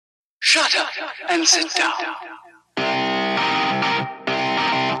Shut up and sit down.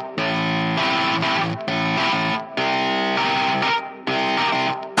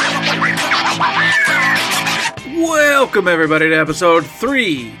 Welcome everybody to episode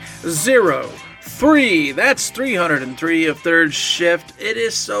 303. That's 303 of Third Shift. It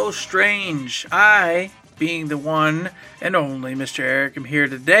is so strange. I, being the one and only Mr. Eric, am here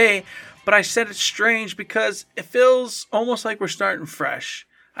today, but I said it's strange because it feels almost like we're starting fresh.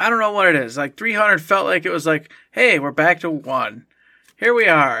 I don't know what it is. Like 300 felt like it was like, hey, we're back to 1. Here we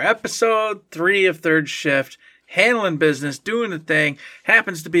are, episode 3 of Third Shift. Handling business, doing the thing.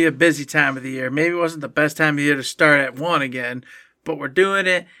 Happens to be a busy time of the year. Maybe it wasn't the best time of the year to start at 1 again, but we're doing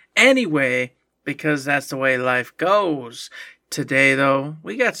it anyway because that's the way life goes. Today, though,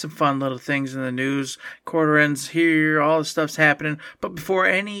 we got some fun little things in the news. Quarter ends here, all the stuff's happening. But before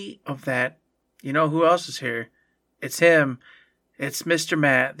any of that, you know who else is here? It's him. It's Mr.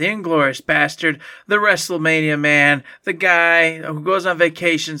 Matt, the inglorious bastard, the WrestleMania man, the guy who goes on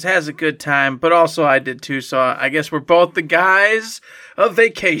vacations, has a good time, but also I did too, so I guess we're both the guys of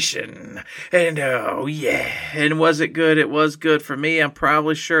vacation. And oh yeah, and was it good? It was good for me. I'm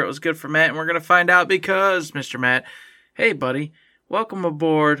probably sure it was good for Matt, and we're going to find out because, Mr. Matt, hey buddy, welcome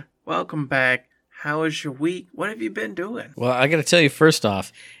aboard, welcome back. How was your week? What have you been doing? Well, I got to tell you, first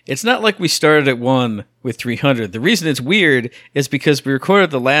off, it's not like we started at 1 with 300. The reason it's weird is because we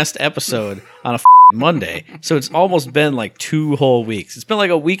recorded the last episode on a Monday, so it's almost been like 2 whole weeks. It's been like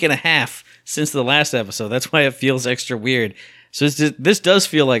a week and a half since the last episode. That's why it feels extra weird. So this does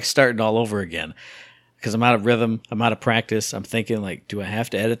feel like starting all over again because I'm out of rhythm. I'm out of practice. I'm thinking, like, do I have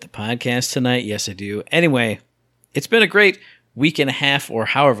to edit the podcast tonight? Yes, I do. Anyway, it's been a great week and a half or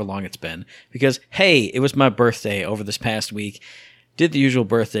however long it's been because, hey, it was my birthday over this past week. Did the usual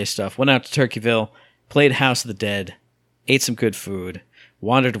birthday stuff. Went out to Turkeyville, played House of the Dead, ate some good food,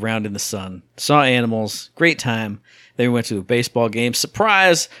 wandered around in the sun, saw animals, great time. Then we went to a baseball game.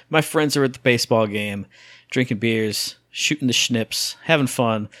 Surprise! My friends are at the baseball game, drinking beers, shooting the schnips, having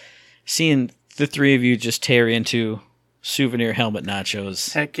fun, seeing the three of you just tear into souvenir helmet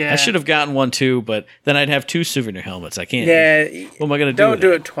nachos. Heck yeah. I should have gotten one too, but then I'd have 2 souvenir helmets. I can't. Yeah. What am I going to do? Don't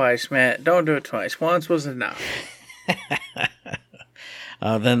do it twice, Matt. Don't do it twice. Once was enough.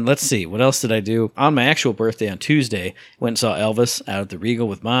 Then let's see. What else did I do? On my actual birthday on Tuesday, went and saw Elvis out at the Regal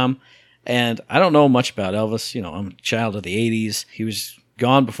with Mom. And I don't know much about Elvis. You know, I'm a child of the 80s. He was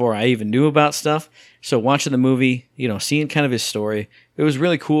gone before I even knew about stuff. So watching the movie, you know, seeing kind of his story, it was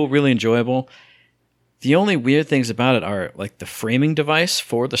really cool, really enjoyable. The only weird things about it are, like, the framing device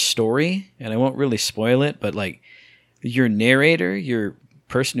for the story, and I won't really spoil it, but, like, your narrator, your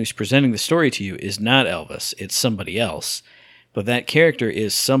person who's presenting the story to you is not Elvis, it's somebody else, but that character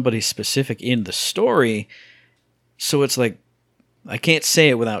is somebody specific in the story, so it's like, I can't say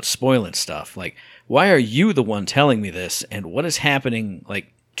it without spoiling stuff. Like, why are you the one telling me this, and what is happening,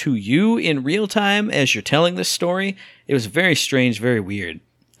 like, to you in real time as you're telling this story? It was very strange, very weird.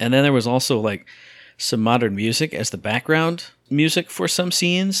 And then there was also, like, some modern music as the background music for some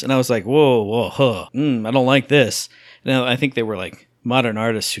scenes, and I was like, whoa, I don't like this. Now, I think they were like modern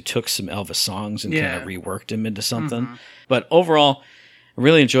artists who took some Elvis songs and kind of reworked them into something. Mm-hmm. But overall, a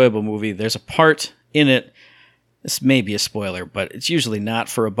really enjoyable movie. There's a part in it, this may be a spoiler, but it's usually not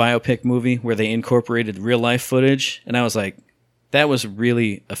for a biopic movie, where they incorporated real life footage, and I was like, that was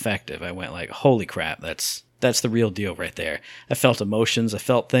really effective. I went like, holy crap, that's the real deal right there. I felt emotions, I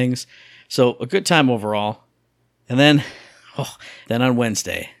felt things. So a good time overall. And then on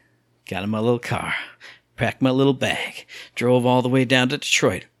Wednesday, got in my little car, packed my little bag, drove all the way down to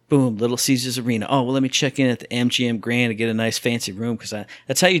Detroit. Boom, Little Caesars Arena. Oh, well, let me check in at the MGM Grand and get a nice fancy room, because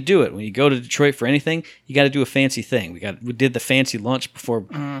that's how you do it. When you go to Detroit for anything, you got to do a fancy thing. We did the fancy lunch before.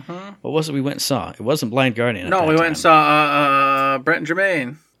 Mm-hmm. What was it we went and saw? It wasn't Blind Guardian. No, we went and saw Brent and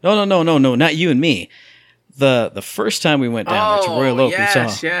Jermaine. No, not you and me. The first time we went down there to Royal Oak, we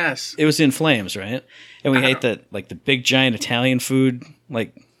saw. Yes. It was In Flames, right? And we ate the big giant Italian food.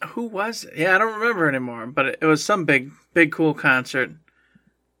 Like, who was it? Yeah, I don't remember anymore. But it was some big cool concert.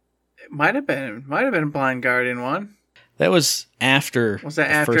 It might have been Blind Guardian one. That was after. Was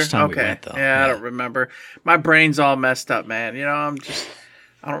that after? First time we went, though. Yeah, I don't remember. My brain's all messed up, man. You know,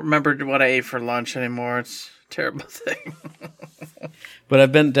 I don't remember what I ate for lunch anymore. It's a terrible thing. But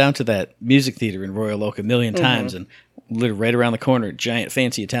I've been down to that music theater in Royal Oak a million times, and literally right around the corner, giant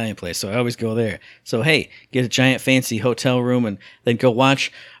fancy Italian place. So I always go there. So hey, get a giant fancy hotel room and then go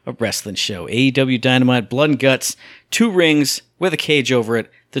watch a wrestling show. AEW Dynamite, Blood and Guts, 2 rings with a cage over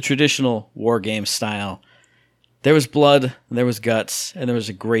it, the traditional War Games style. There was blood, there was guts, and there was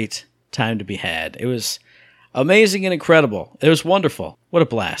a great time to be had. It was amazing and incredible. It was wonderful. What a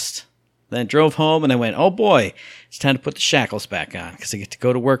blast. Then drove home and I went, oh boy, it's time to put the shackles back on because I get to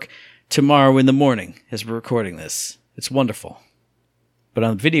go to work tomorrow in the morning as we're recording this. It's wonderful. But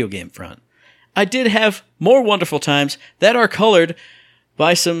on the video game front, I did have more wonderful times that are colored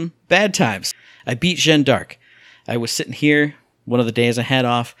by some bad times. I beat Jeanne d'Arc. I was sitting here one of the days I had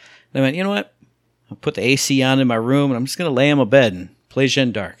off, and I went, you know what? I'll put the AC on in my room, and I'm just going to lay on my bed and play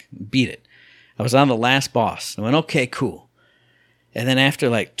Jeanne d'Arc. Beat it. I was on the last boss. I went, okay, cool. And then after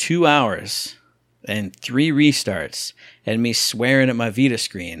like 2 hours and 3 restarts and me swearing at my Vita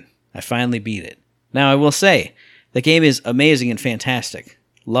screen, I finally beat it. Now, I will say, the game is amazing and fantastic.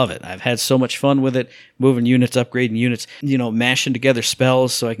 Love it. I've had so much fun with it, moving units, upgrading units, mashing together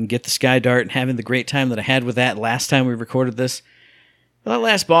spells so I can get the Sky Dart and having the great time that I had with that last time we recorded this. But that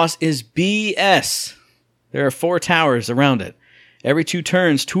last boss is BS. There are 4 towers around it. Every 2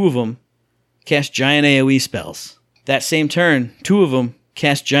 turns, 2 of them cast giant AoE spells. That same turn, 2 of them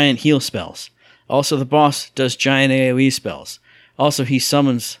cast giant heal spells. Also, the boss does giant AoE spells. Also, he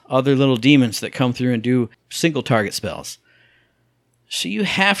summons other little demons that come through and do single target spells. So you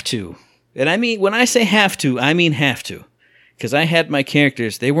have to. And I mean, when I say have to, I mean have to. Because I had my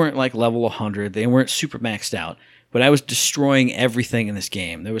characters, they weren't like level 100, they weren't super maxed out. But I was destroying everything in this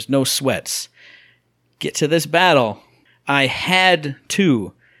game. There was no sweats. Get to this battle, I had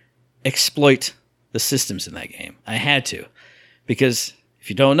to exploit the systems in that game. I had to. Because if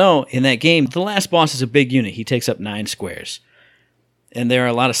you don't know, in that game, the last boss is a big unit. He takes up 9 squares. And there are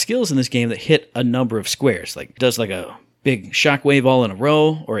a lot of skills in this game that hit a number of squares. Like, does like a big shockwave all in a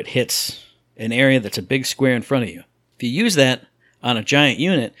row, or it hits an area that's a big square in front of you. If you use that on a giant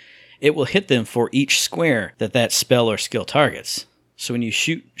unit, it will hit them for each square that spell or skill targets. So when you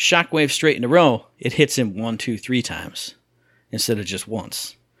shoot shockwave straight in a row, it hits him 1, 2, 3 times instead of just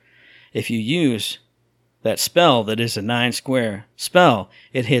once. If you use that spell that is a 9 square spell,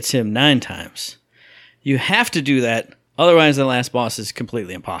 it hits him 9 times. You have to do that, otherwise the last boss is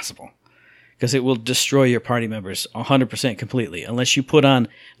completely impossible. Because it will destroy your party members 100% completely, unless you put on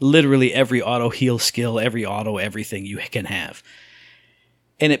literally every auto heal skill, every auto everything you can have.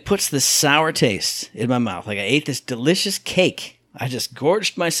 And it puts this sour taste in my mouth. Like I ate this delicious cake. I just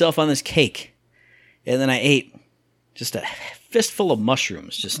gorged myself on this cake. And then I ate just a fistful of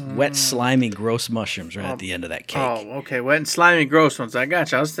mushrooms, just wet, slimy, gross mushrooms right at the end of that cake. Oh, okay. Wet and slimy, gross ones. I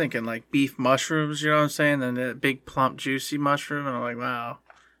got you. I was thinking like beef mushrooms, you know what I'm saying? And that big, plump, juicy mushroom. And I'm like, wow,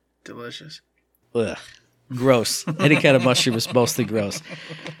 delicious. Ugh. Gross. Any kind of mushroom is mostly gross.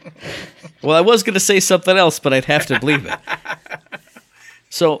 Well, I was going to say something else, but I'd have to believe it.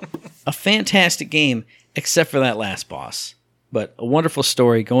 So, a fantastic game, except for that last boss. But a wonderful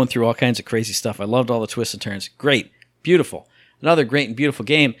story, going through all kinds of crazy stuff. I loved all the twists and turns. Great. Beautiful. Another great and beautiful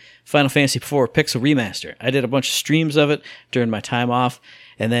game, Final Fantasy IV Pixel Remaster. I did a bunch of streams of it during my time off.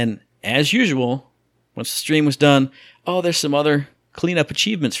 And then, as usual, once the stream was done, there's some other cleanup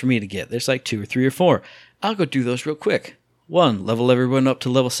achievements for me to get. There's like 2 or 3 or 4. I'll go do those real quick. 1, level everyone up to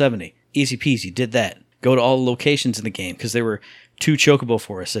level 70. Easy peasy, did that. Go to all the locations in the game, because there were 2 chocobo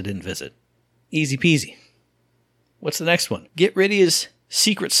forests I didn't visit. Easy peasy. What's the next one? Get Rydia's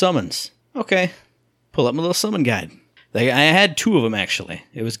secret summons. Okay. Pull up my little summon guide. I had 2 of them, actually.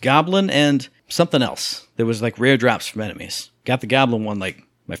 It was Goblin and something else. There was like rare drops from enemies. Got the Goblin one like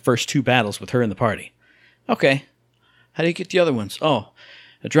my first 2 battles with her in the party. Okay. How do you get the other ones? Oh,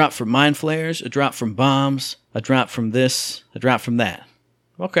 a drop from mind flares, a drop from bombs, a drop from this, a drop from that.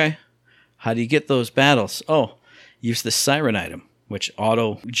 Okay. How do you get those battles? Oh, use the Siren item, which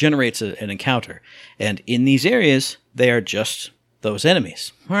auto-generates an encounter. And in these areas, they are just those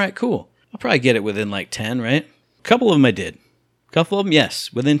enemies. All right, cool. I'll probably get it within like 10, right? A couple of them I did. A couple of them,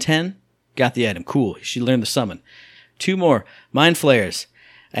 yes. Within 10, got the item. Cool. She learned the summon. 2 more. Mind flares.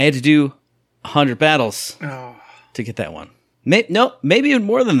 I had to do 100 battles to get that one. Maybe even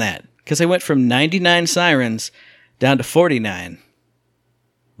more than that, because I went from 99 sirens down to 49.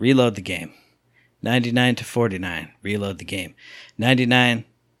 Reload the game. 99 to 49. Reload the game. 99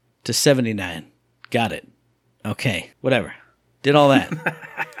 to 79. Got it. Okay, whatever. Did all that.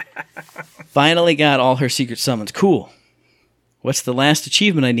 Finally got all her secret summons. Cool. What's the last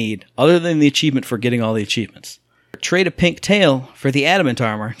achievement I need, other than the achievement for getting all the achievements? Trade a pink tail for the adamant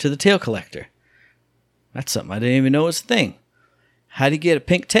armor to the tail collector. That's something I didn't even know was a thing. How do you get a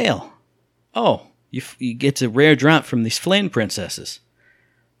pink tail? Oh, you get a rare drop from these flame princesses.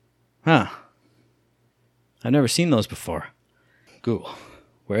 Huh. I've never seen those before. Cool.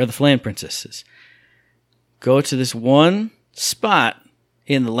 Where are the flame princesses? Go to this one spot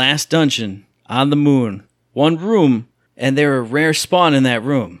in the last dungeon on the moon. One room, and they're a rare spawn in that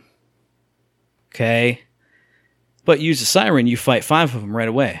room. Okay. But use a siren, you fight 5 of them right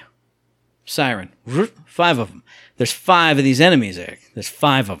away. Siren. 5 of them. There's 5 of these enemies, Eric. There's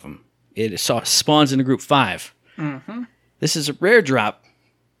 5 of them. It spawns into group 5. Mm-hmm. This is a rare drop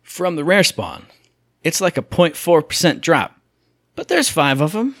from the rare spawn. It's like a 0.4% drop. But there's 5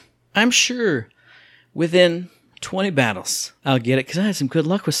 of them. I'm sure within 20 battles I'll get it, because I had some good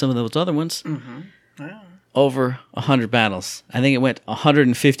luck with some of those other ones. Mm-hmm. Yeah. Over 100 battles. I think it went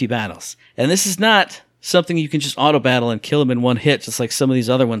 150 battles. And this is not something you can just auto battle and kill them in one hit, just like some of these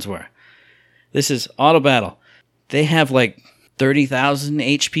other ones were. This is auto battle. They have like 30,000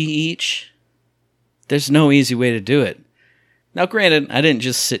 HP each. There's no easy way to do it. Now, granted, I didn't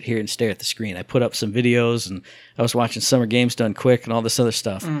just sit here and stare at the screen. I put up some videos, and I was watching Summer Games Done Quick and all this other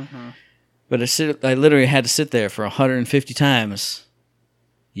stuff. Mm-hmm. But I literally had to sit there for 150 times.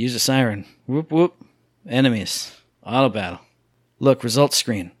 Use a siren. Whoop, whoop. Enemies. Auto battle. Look, results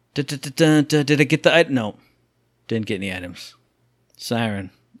screen. Did I get the item? No. Didn't get any items.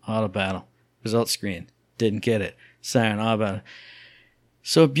 Siren. Auto battle. Results screen. Didn't get it. Siren. Auto battle.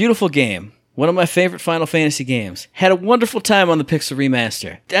 So a beautiful game. One of my favorite Final Fantasy games. Had a wonderful time on the Pixel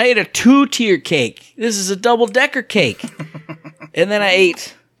Remaster. I ate a 2-tier cake. This is a double-decker cake. And then I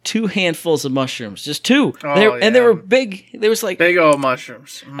ate 2 handfuls of mushrooms. Just 2. And they were big. There was like... Big old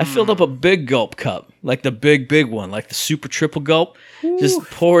mushrooms. I filled up a big gulp cup. Like the big one. Like the super triple gulp. Ooh. Just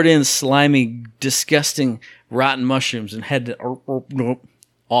poured in slimy, disgusting, rotten mushrooms and had to...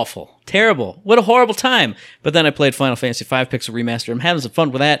 Awful. Terrible. What a horrible time. But then I played Final Fantasy V Pixel Remaster. I'm having some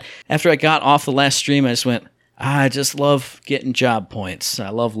fun with that. After I got off the last stream, I just went, I just love getting job points. I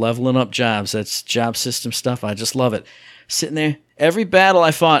love leveling up jobs. That's job system stuff. I just love it. Sitting there, every battle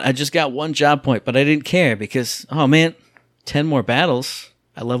I fought, I just got 1 job point, but I didn't care because, oh man, 10 more battles,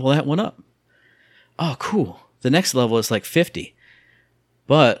 I level that one up. Oh, cool. The next level is like 50.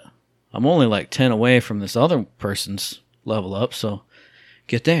 But I'm only like 10 away from this other person's level up, so...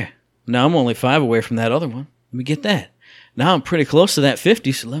 Get there. Now I'm only 5 away from that other one. Let me get that. Now I'm pretty close to that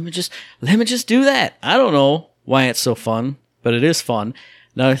 50, so let me just do that. I don't know why it's so fun, but it is fun.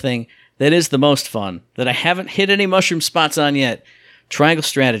 Another thing that is the most fun, that I haven't hit any mushroom spots on yet, Triangle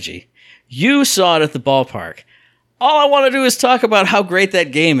Strategy. You saw it at the ballpark. All I want to do is talk about how great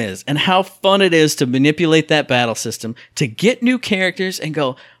that game is and how fun it is to manipulate that battle system, to get new characters and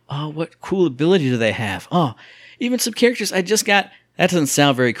go, oh, what cool ability do they have? Oh, even some characters I just got... That doesn't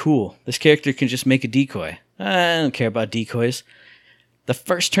sound very cool. This character can just make a decoy. I don't care about decoys. The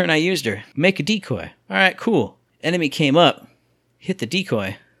first turn I used her, make a decoy. Alright, cool. Enemy came up, hit the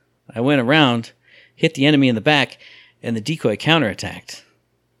decoy. I went around, hit the enemy in the back, and the decoy counterattacked.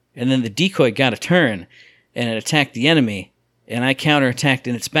 And then the decoy got a turn, and it attacked the enemy, and I counterattacked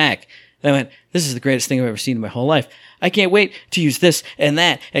in its back. And I went, this is the greatest thing I've ever seen in my whole life. I can't wait to use this and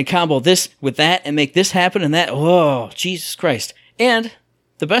that, and combo this with that, and make this happen and that. Oh, Jesus Christ. And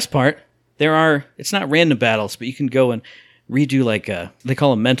the best part, it's not random battles, but you can go and redo like, they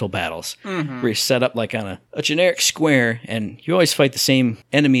call them mental battles, where you set up like on a generic square, and you always fight the same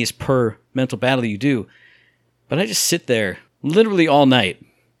enemies per mental battle you do. But I just sit there literally all night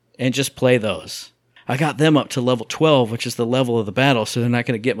and just play those. I got them up to level 12, which is the level of the battle, so they're not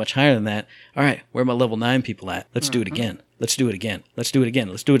going to get much higher than that. All right, where are my level 9 people at? Let's do it again. Let's do it again. Let's do it again.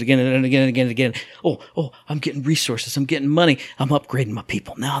 Let's do it again and again and again and again. Oh, I'm getting resources. I'm getting money. I'm upgrading my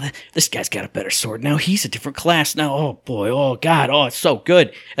people. Now this guy's got a better sword. Now he's a different class. Now, oh boy, oh God, oh, it's so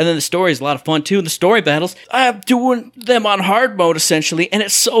good. And then the story is a lot of fun too. And the story battles, I'm doing them on hard mode essentially, and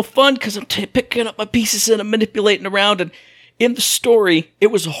it's so fun because I'm picking up my pieces and I'm manipulating around. And in the story, it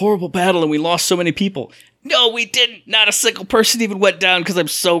was a horrible battle and we lost so many people. No, we didn't. Not a single person even went down because I'm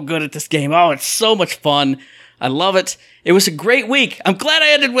so good at this game. Oh, it's so much fun. I love it. It was a great week. I'm glad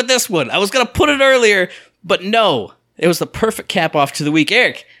I ended with this one. I was going to put it earlier, but no. It was the perfect cap off to the week.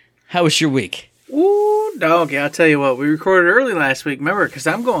 Eric, how was your week? Ooh, doggy, I'll tell you what. We recorded early last week, remember, because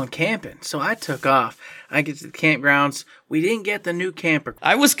I'm going camping. So I took off. I get to the campgrounds. We didn't get the new camper.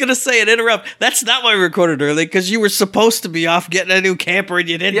 I was going to say and interrupt. That's not why we recorded early, because you were supposed to be off getting a new camper and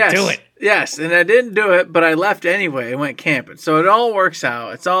you didn't do it. Yes, and I didn't do it, but I left anyway and went camping. So it all works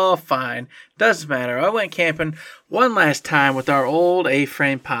out. It's all fine. Doesn't matter. I went camping one last time with our old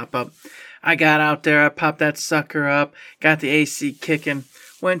A-frame pop-up. I got out there. I popped that sucker up. Got the AC kicking.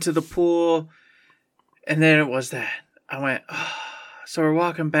 Went to the pool. And then it was that. I went, oh. So we're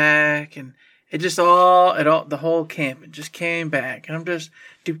walking back, and the whole camping just came back. And I'm just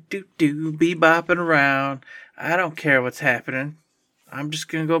bebopping around. I don't care what's happening. I'm just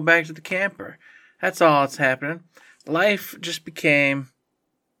going to go back to the camper. That's all that's happening. Life just became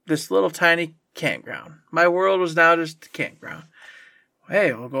this little tiny campground. My world was now just a campground.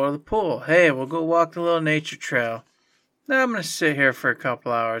 Hey, we'll go to the pool. Hey, we'll go walk the little nature trail. Now I'm going to sit here for a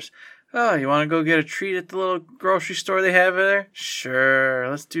couple hours. Oh, you want to go get a treat at the little grocery store they have there? Sure,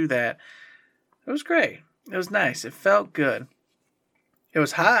 let's do that. It was great. It was nice. It felt good. It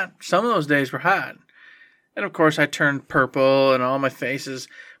was hot. Some of those days were hot. And of course I turned purple and all my face is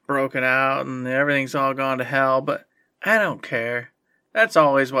broken out and everything's all gone to hell, but I don't care. That's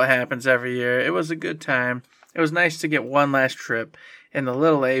always what happens every year. It was a good time. It was nice to get one last trip in the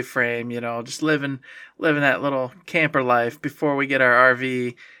little A-frame, just living that little camper life before we get our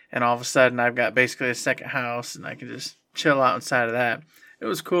RV, and all of a sudden I've got basically a second house and I can just chill out inside of that. It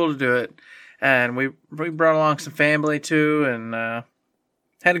was cool to do it. And we brought along some family too, and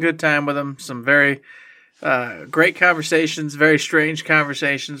had a good time with them. Some very great conversations, very strange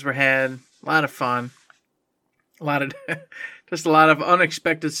conversations were had. A lot of fun. Just a lot of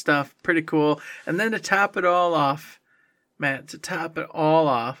unexpected stuff. Pretty cool. And then to top it all off, Matt,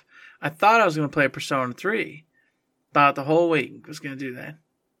 I thought I was going to play Persona 3. Thought the whole week I was going to do that.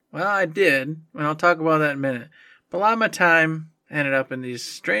 Well, I did, and I'll talk about that in a minute. But a lot of my time ended up in these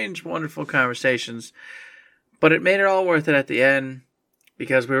strange, wonderful conversations. But it made it all worth it at the end,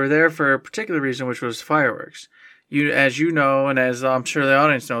 because we were there for a particular reason, which was fireworks. As you know, and as I'm sure the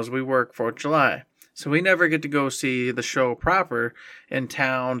audience knows, we work 4th of July. So we never get to go see the show proper in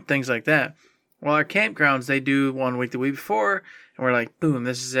town, things like that. Well, our campgrounds, they do one week the week before, and we're like, boom,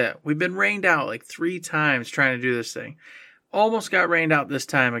 this is it. We've been rained out like 3 times trying to do this thing. Almost got rained out this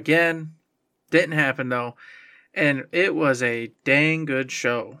time again. Didn't happen, though. And it was a dang good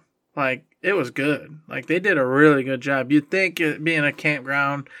show. Like, it was good. Like, they did a really good job. You'd think it being a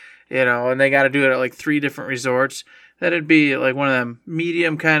campground, and they got to do it at like 3 different resorts, that it'd be like one of them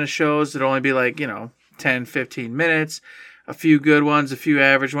medium kind of shows that'd only be like, 10, 15 minutes. A few good ones, a few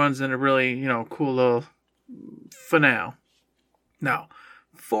average ones, and a really, cool little finale. No,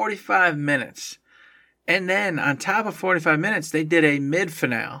 45 minutes. And then on top of 45 minutes, they did a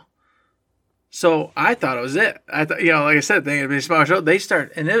mid-finale. So I thought it was it. I thought, like I said, they had been a small show. They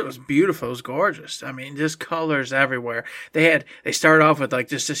started, and it was beautiful. It was gorgeous. I mean, just colors everywhere. They started off with like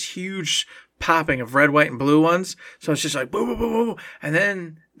just this huge popping of red, white, and blue ones. So it's just like boom, boom, boom, boom. And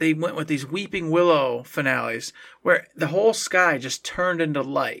then they went with these weeping willow finales where the whole sky just turned into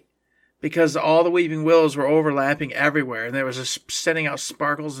light because all the weeping willows were overlapping everywhere. And there was just sending out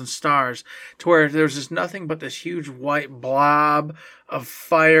sparkles and stars to where there was just nothing but this huge white blob of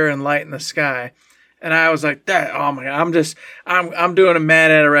fire and light in the sky. And I was like, oh my God, I'm doing a mad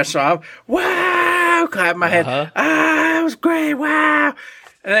at a restaurant. Wow, clapping my head. That was great. Wow.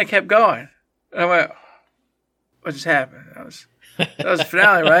 And then I kept going. And I went, what just happened? That was the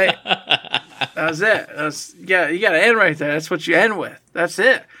finale, right? That was it. You got to end right there. That's what you end with. That's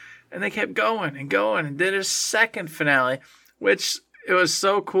it. And they kept going and going and did a second finale, which it was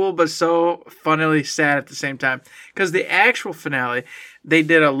so cool but so funnily sad at the same time. Because the actual finale, they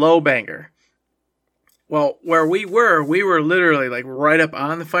did a low banger. Well, where we were literally like right up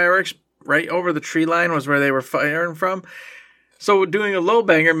on the fireworks, right over the tree line was where they were firing from. So doing a low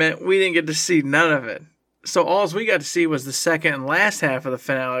banger meant we didn't get to see none of it. So all we got to see was the second and last half of the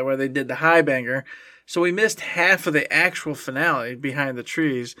finale where they did the high banger. So we missed half of the actual finale behind the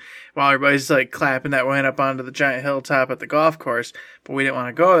trees while everybody's like clapping that went up onto the giant hilltop at the golf course. But we didn't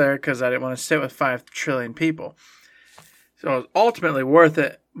want to go there because I didn't want to sit with 5 trillion people. So it was ultimately worth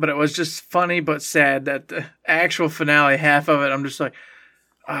it, but it was just funny but sad that the actual finale, half of it, I'm just like,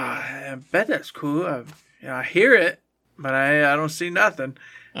 I bet that's cool. I hear it, but I don't see nothing.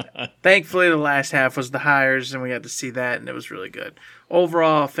 Thankfully, the last half was the hires, and we got to see that, and it was really good.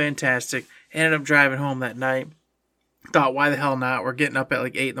 Overall, fantastic. Ended up driving home that night. Thought, why the hell not? We're getting up at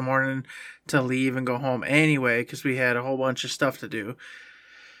like 8 in the morning to leave and go home anyway because we had a whole bunch of stuff to do.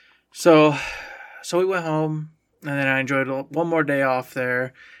 So we went home, and then I enjoyed one more day off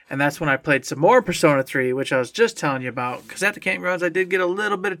there, and that's when I played some more Persona 3, which I was just telling you about, because at the campgrounds I did get a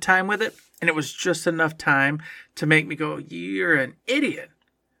little bit of time with it, and it was just enough time to make me go, you're an idiot.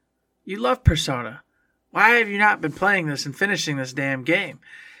 You love Persona. Why have you not been playing this and finishing this damn game?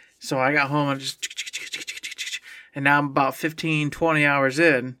 So I got home and and now I'm about 15, 20 hours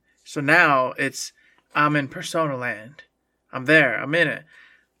in. So now I'm in Persona land. I'm there. I'm in it.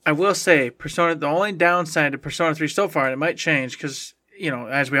 I will say, the only downside to Persona 3 so far, and it might change because,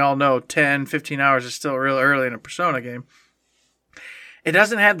 as we all know, 10, 15 hours is still real early in a Persona game. It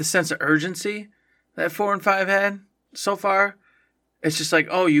doesn't have the sense of urgency that 4 and 5 had so far. It's just like,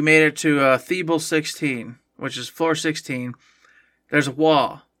 oh, you made it to Thebel 16, which is floor 16. There's a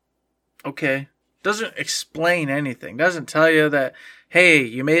wall. Okay. Doesn't explain anything. Doesn't tell you that, hey,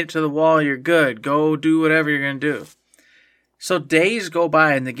 you made it to the wall, you're good. Go do whatever you're going to do. So days go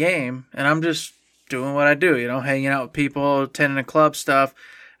by in the game, and I'm just doing what I do, hanging out with people, attending the club stuff.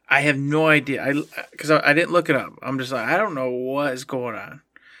 I have no idea. Because I didn't look it up. I'm just like, I don't know what is going on.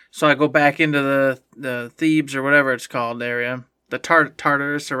 So I go back into the Thebes or whatever it's called area, the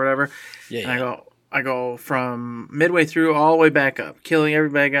Tartarus or whatever. Yeah. And I go from midway through all the way back up, killing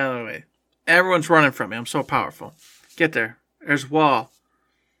everybody out of the way. Everyone's running from me. I'm so powerful. Get there. There's a wall.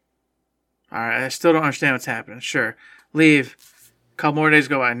 All right. I still don't understand what's happening. Sure. Leave. A couple more days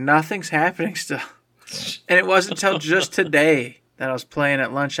go by. Nothing's happening still. And it wasn't until just today that I was playing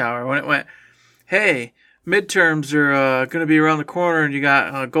at lunch hour when it went, hey, midterms are going to be around the corner and you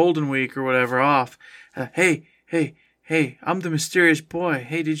got Golden Week or whatever off. Hey, I'm the mysterious boy.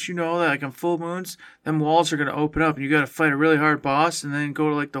 Hey, did you know that like on full moons, them walls are going to open up and you got to fight a really hard boss and then go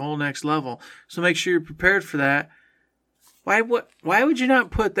to like the whole next level. So make sure you're prepared for that. Why would you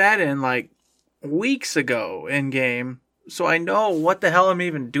not put that in like weeks ago in game so I know what the hell I'm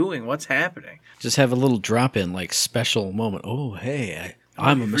even doing, what's happening? Just have a little drop-in, like, special moment. Oh, hey,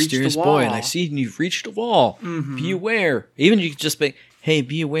 I'm a mysterious boy, and I've seen you've reached a wall. Mm-hmm. Be aware. Even you could just be, hey,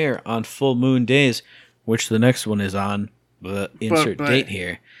 be aware on full moon days, which the next one is on, insert date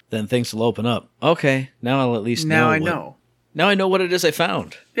here. Then things will open up. Okay, now I'll at least know. Now I know what it is I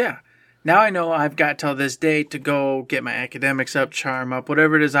found. Yeah. Now I know I've got till this date to go get my academics up, charm up,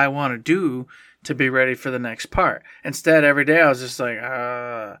 whatever it is I want to do to be ready for the next part. Instead, every day I was just like,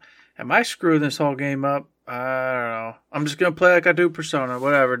 am I screwing this whole game up? I don't know. I'm just going to play like I do Persona,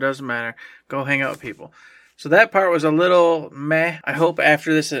 whatever, doesn't matter. Go hang out with people. So that part was a little meh. I hope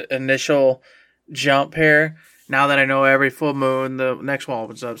after this initial jump here, now that I know every full moon, the next wall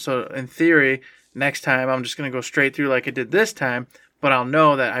opens up. So in theory, next time I'm just going to go straight through like I did this time, but I'll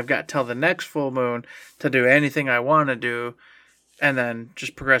know that I've got till the next full moon to do anything I want to do and then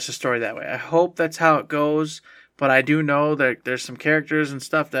just progress the story that way. I hope that's how it goes, but I do know that there's some characters and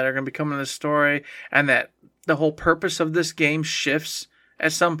stuff that are going to be coming in this story and that the whole purpose of this game shifts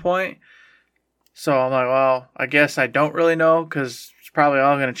at some point. So I'm like, well, I guess I don't really know because it's probably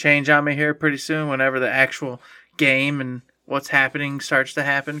all going to change on me here pretty soon whenever the actual game and what's happening starts to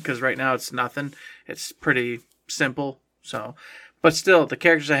happen, because right now it's nothing. It's pretty simple. So, but still, the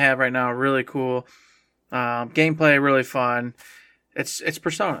characters I have right now are really cool. Gameplay really fun. It's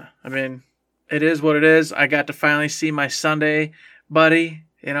Persona. I mean, it is what it is. I got to finally see my Sunday buddy,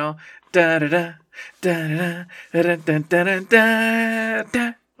 you know. Da da da da da da da da da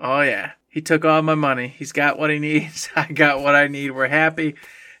da. Oh yeah, he took all my money. He's got what he needs. I got what I need. We're happy.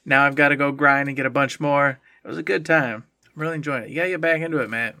 Now I've got to go grind and get a bunch more. It was a good time. I'm really enjoying it. You gotta get back into it,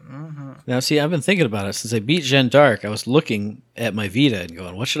 man. Mm-hmm. Now, see, I've been thinking about it since I beat Gen Dark. I was looking at my Vita and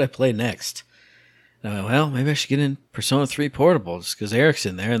going, what should I play next? And I went, well, maybe I should get in Persona 3 Portable just because Eric's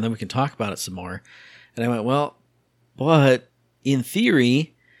in there and then we can talk about it some more. And I went, well, but in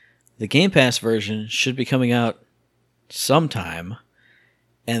theory, the Game Pass version should be coming out sometime.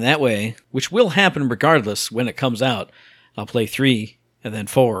 And that way, which will happen regardless when it comes out, I'll play 3 and then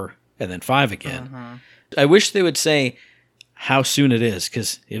 4 and then 5 again. Uh-huh. I wish they would say how soon it is,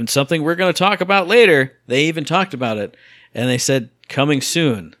 because even something we're going to talk about later, they even talked about it, and they said coming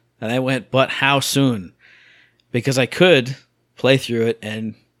soon. And I went, but how soon? Because I could play through it,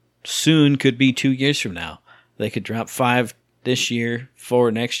 and soon could be 2 years from now. They could drop 5 this year,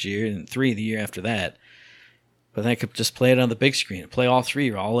 4 next year, and 3 the year after that. But then I could just play it on the big screen, play all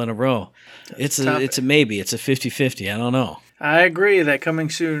 3 all in a row. It's a maybe. It's a 50-50. I don't know. I agree that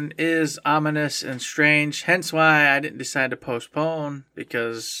coming soon is ominous and strange, hence why I didn't decide to postpone,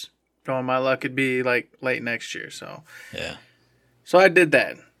 because knowing my luck it'd be like late next year. So yeah. So I did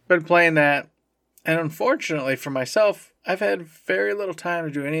that. Been playing that, and unfortunately for myself, I've had very little time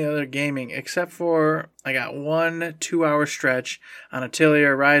to do any other gaming except for I got 1 2-hour stretch on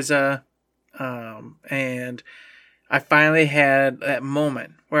Atelier Ryza, and I finally had that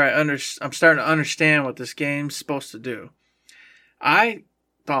moment where I'm starting to understand what this game's supposed to do. I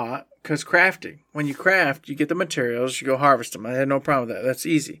thought, because crafting, when you craft, you get the materials, you go harvest them. I had no problem with that. That's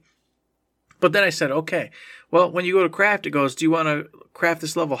easy. But then I said, okay, well, when you go to craft, it goes, do you want to craft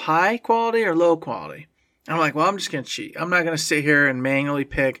this level high quality or low quality? And I'm like, well, I'm just going to cheat. I'm not going to sit here and manually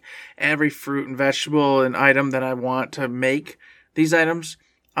pick every fruit and vegetable and item that I want to make these items.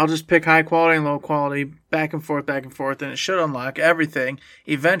 I'll just pick high quality and low quality, back and forth, and it should unlock everything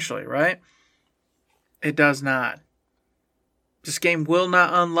eventually, right? It does not. This game will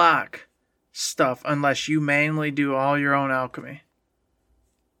not unlock stuff unless you manually do all your own alchemy.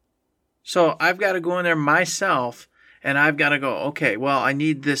 So I've got to go in there myself, and I've got to go, okay, well, I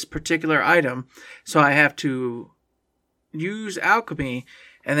need this particular item, so I have to use alchemy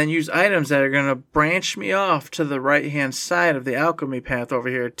and then use items that are going to branch me off to the right-hand side of the alchemy path over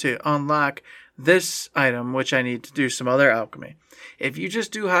here to unlock this item, which I need to do some other alchemy. If you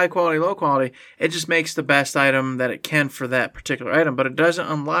just do high quality, low quality, it just makes the best item that it can for that particular item, but it doesn't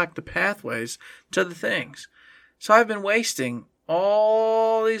unlock the pathways to the things. So I've been wasting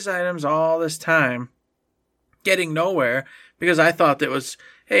all these items all this time getting nowhere because I thought that was,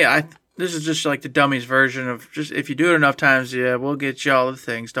 hey, this is just like the dummies version of just if you do it enough times, yeah, we'll get you all the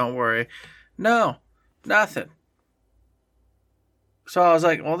things, don't worry. No, nothing. So I was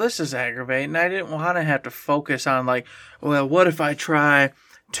like, well, this is aggravating. I didn't want to have to focus on like, well, what if I try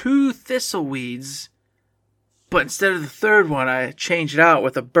 2 thistleweeds, but instead of the third one, I change it out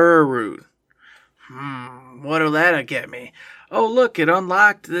with a burr root. What'll that get me? Oh, look, it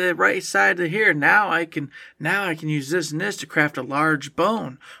unlocked the right side of here. Now I can use this and this to craft a large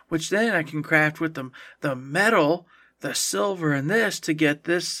bone, which then I can craft with the metal, the silver and this to get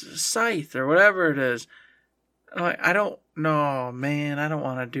this scythe or whatever it is. I don't know, man. I don't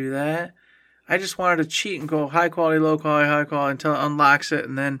want to do that. I just wanted to cheat and go high quality, low quality, high quality until it unlocks it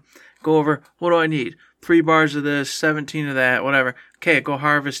and then go over, what do I need? 3 bars of this, 17 of that, whatever. Okay, go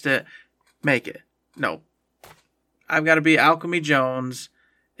harvest it, make it. No. I've got to be Alchemy Jones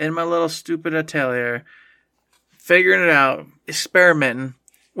in my little stupid atelier, figuring it out, experimenting,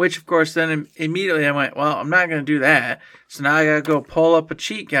 which of course then immediately I went, well, I'm not going to do that. So now I got to go pull up a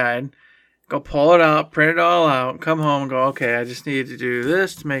cheat guide, go pull it out, print it all out, come home and go, okay, I just need to do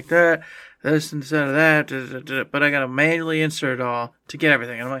this to make that, this instead of that, but I got to manually insert it all to get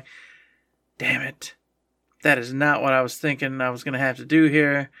everything. And I'm like, damn it. That is not what I was thinking I was going to have to do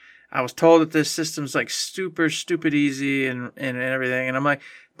here. I was told that this system's like super stupid easy and everything. And I'm like,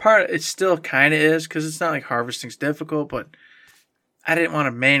 it still kind of is because it's not like harvesting's difficult, but I didn't want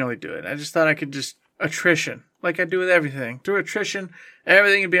to manually do it. I just thought I could just attrition like I do with everything. Through attrition,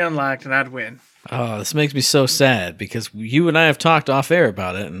 everything would be unlocked and I'd win. Oh, this makes me so sad because you and I have talked off air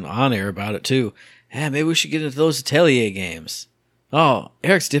about it and on air about it too. Yeah, maybe we should get into those Atelier games. Oh,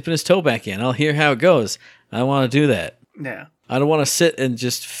 Eric's dipping his toe back in. I'll hear how it goes. I want to do that. Yeah. I don't want to sit and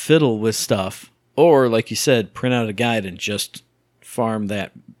just fiddle with stuff or, like you said, print out a guide and just farm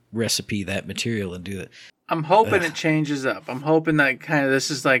that recipe, that material and do it. I'm hoping it changes up. I'm hoping that kind of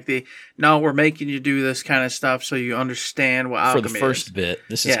this is like no, we're making you do this kind of stuff so you understand what alchemy is. For the first bit,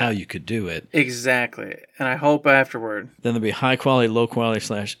 this is how you could do it. Exactly. And I hope afterward. Then there'll be high quality, low quality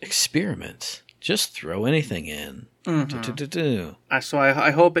 / experiment. Just throw anything in. Mm-hmm. So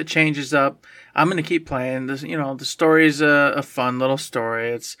I hope it changes up. I'm going to keep playing. This, the story's a fun little story.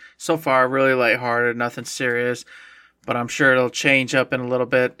 It's so far really lighthearted, nothing serious. But I'm sure it'll change up in a little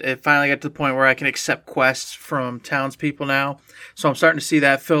bit. It finally got to the point where I can accept quests from townspeople now. So I'm starting to see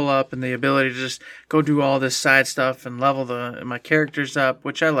that fill up and the ability to just go do all this side stuff and level my characters up,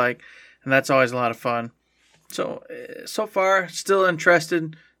 which I like. And that's always a lot of fun. So far, still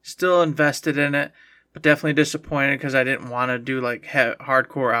interested, still invested in it. But definitely disappointed because I didn't want to do like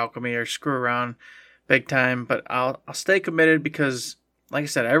hardcore alchemy or screw around big time. But I'll stay committed because, like I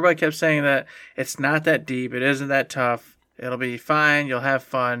said, everybody kept saying that it's not that deep. It isn't that tough. It'll be fine. You'll have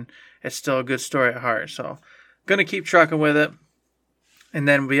fun. It's still a good story at heart. So going to keep trucking with it. And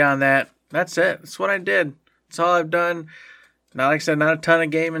then beyond that, that's it. That's what I did. That's all I've done. Not like I said, not a ton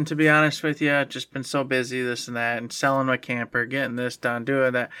of gaming, to be honest with you. I've just been so busy, this and that, and selling my camper, getting this done,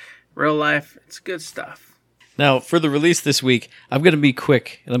 doing that. Real life, it's good stuff. Now, for the release this week, I'm going to be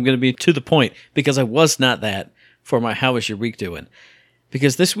quick, and I'm going to be to the point, because I was not that for my How Was Your Week Doing?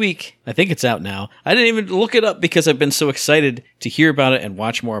 Because this week, I think it's out now, I didn't even look it up because I've been so excited to hear about it and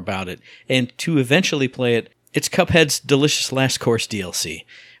watch more about it, and to eventually play it. It's Cuphead's Delicious Last Course DLC,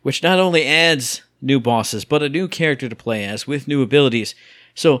 which not only adds new bosses, but a new character to play as with new abilities.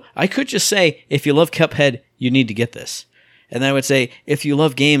 So I could just say, if you love Cuphead, you need to get this. And I would say, if you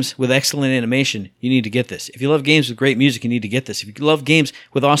love games with excellent animation, you need to get this. If you love games with great music, you need to get this. If you love games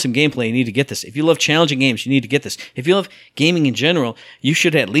with awesome gameplay, you need to get this. If you love challenging games, you need to get this. If you love gaming in general, you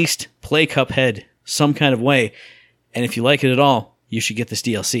should at least play Cuphead some kind of way. And if you like it at all, you should get this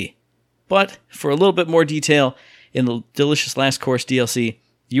DLC. But for a little bit more detail, in the Delicious Last Course DLC,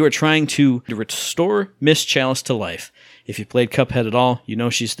 you are trying to restore Miss Chalice to life. If you played Cuphead at all, you know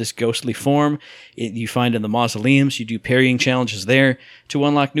she's this ghostly form you find in the mausoleums. You do parrying challenges there to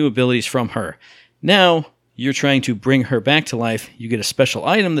unlock new abilities from her. Now, you're trying to bring her back to life. You get a special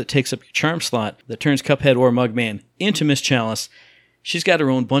item that takes up your charm slot that turns Cuphead or Mugman into Miss Chalice. She's got her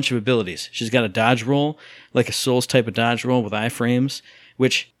own bunch of abilities. She's got a dodge roll, like a Souls type of dodge roll with iframes,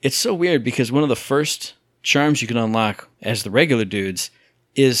 which it's so weird because one of the first charms you can unlock as the regular dudes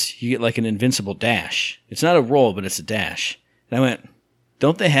is you get like an invincible dash. It's not a roll, but it's a dash. And I went,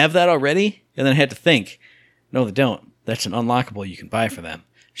 don't they have that already? And then I had to think, no, they don't. That's an unlockable you can buy for them.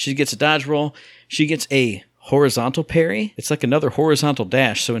 She gets a dodge roll. She gets a horizontal parry. It's like another horizontal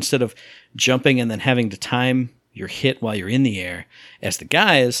dash. So instead of jumping and then having to time your hit while you're in the air, as the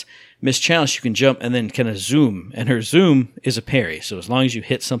guys, Miss Chalice, you can jump and then kind of zoom. And her zoom is a parry. So as long as you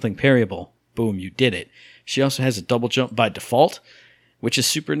hit something parryable, boom, you did it. She also has a double jump by default, which is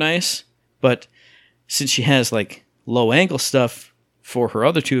super nice. But since she has like low angle stuff for her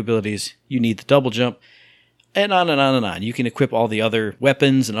other two abilities, you need the double jump. And on and on and on. You can equip all the other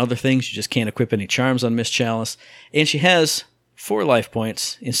weapons and other things. You just can't equip any charms on Miss Chalice. And she has 4 life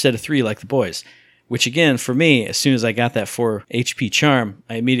points instead of 3 like the boys. Which again, for me, as soon as I got that 4 HP charm,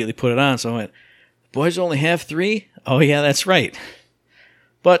 I immediately put it on. So I went, boys only have 3? Oh yeah, that's right.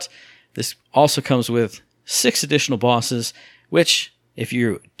 But this also comes with 6 additional bosses, which, if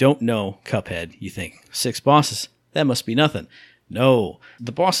you don't know Cuphead, you think, 6 bosses? That must be nothing. No.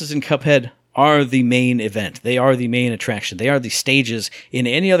 The bosses in Cuphead are the main event. They are the main attraction. They are the stages. In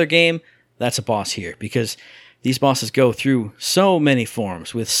any other game, that's a boss here, because these bosses go through so many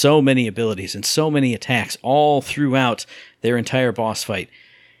forms with so many abilities and so many attacks all throughout their entire boss fight.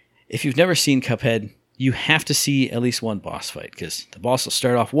 If you've never seen Cuphead, you have to see at least one boss fight, because the boss will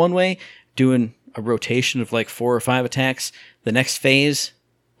start off one way, doing a rotation of like 4 or 5 attacks. The next phase,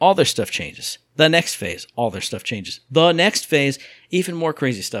 all their stuff changes. The next phase, all their stuff changes. The next phase, even more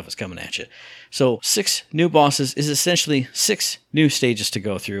crazy stuff is coming at you. So 6 new bosses is essentially 6 new stages to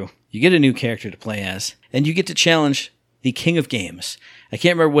go through. You get a new character to play as, and you get to challenge the King of Games. I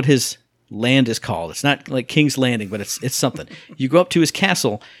can't remember what his land is called. It's not like King's Landing, but it's something. You go up to his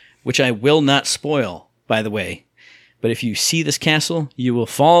castle, which I will not spoil, by the way. But if you see this castle, you will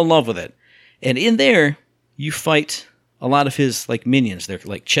fall in love with it. And in there, you fight a lot of his like minions. They're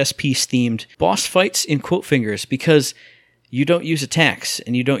like chess piece themed boss fights in quote fingers, because you don't use attacks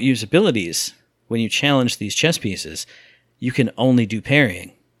and you don't use abilities when you challenge these chess pieces. You can only do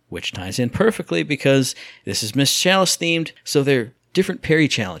parrying, which ties in perfectly because this is Miss Chalice themed. So they're different parry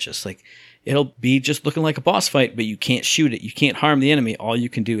challenges. Like it'll be just looking like a boss fight, but you can't shoot it. You can't harm the enemy. All you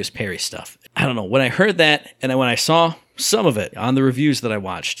can do is parry stuff. I don't know. When I heard that and when I saw some of it on the reviews that I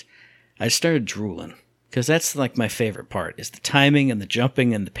watched, I started drooling. Because that's like my favorite part, is the timing and the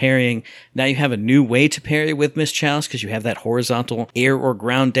jumping and the parrying. Now you have a new way to parry with Miss Chalice, because you have that horizontal air or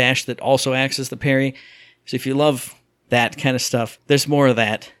ground dash that also acts as the parry. So if you love that kind of stuff, there's more of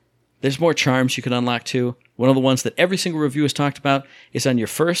that. There's more charms you can unlock too. One of the ones that every single review has talked about is on your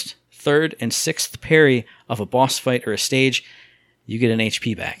 1st, 3rd, and 6th parry of a boss fight or a stage, you get an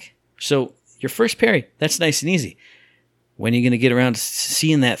HP back. So your first parry, that's nice and easy. When are you going to get around to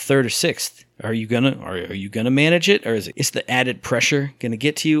seeing that 3rd or 6th? Are you gonna manage it, or is the added pressure gonna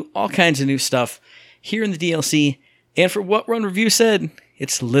get to you? All kinds of new stuff here in the DLC. And for what Run Review said,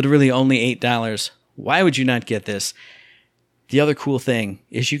 it's literally only $8. Why would you not get this? The other cool thing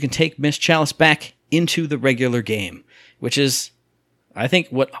is you can take Miss Chalice back into the regular game, which is, I think,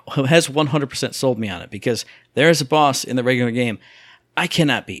 what has 100% sold me on it, because there is a boss in the regular game I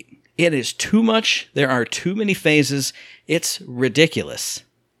cannot beat. It is too much. There are too many phases. It's ridiculous.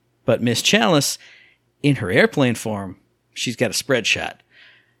 But Miss Chalice, in her airplane form, she's got a spread shot.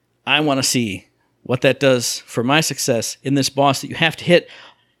 I want to see what that does for my success in this boss that you have to hit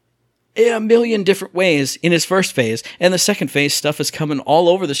a million different ways in his first phase. And the second phase, stuff is coming all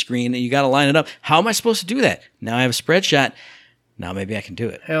over the screen and you got to line it up. How am I supposed to do that? Now I have a spread shot. Now maybe I can do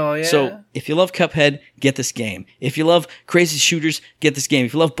it. Hell yeah. So if you love Cuphead, get this game. If you love crazy shooters, get this game.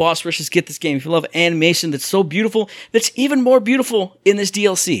 If you love boss rushes, get this game. If you love animation that's so beautiful, that's even more beautiful in this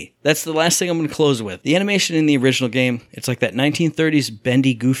DLC. That's the last thing I'm going to close with. The animation in the original game, it's like that 1930s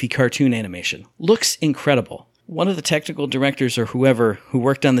bendy, goofy cartoon animation. Looks incredible. One of the technical directors or whoever who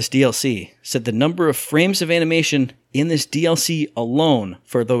worked on this DLC said the number of frames of animation in this DLC alone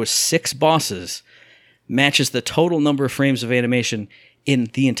for those 6 bosses matches the total number of frames of animation in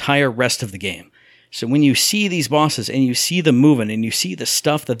the entire rest of the game. So when you see these bosses and you see them moving and you see the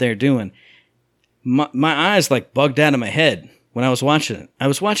stuff that they're doing, my eyes like bugged out of my head when I was watching it. I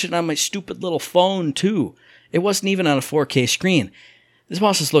was watching it on my stupid little phone too. It wasn't even on a 4K screen. These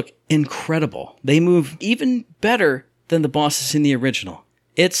bosses look incredible. They move even better than the bosses in the original.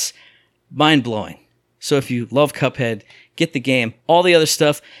 It's mind-blowing. So if you love Cuphead, get the game. All the other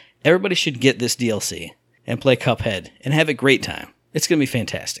stuff, everybody should get this DLC and play Cuphead and have a great time. It's going to be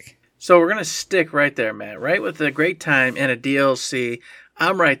fantastic. So we're going to stick right there, Matt, right with a great time and a DLC.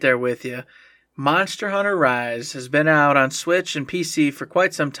 I'm right there with you. Monster Hunter Rise has been out on Switch and PC for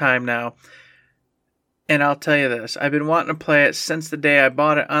quite some time now. And I'll tell you this, I've been wanting to play it since the day I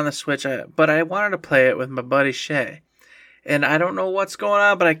bought it on the Switch, but I wanted to play it with my buddy Shay. And I don't know what's going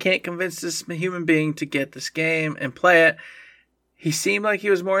on, but I can't convince this human being to get this game and play it. he seemed like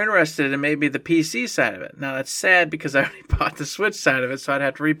he was more interested in maybe the PC side of it. Now, that's sad because I already bought the Switch side of it, so I'd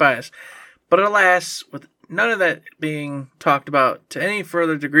have to rebias. But alas, with none of that being talked about to any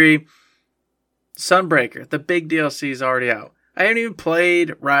further degree, Sunbreaker, the big DLC, is already out. I haven't even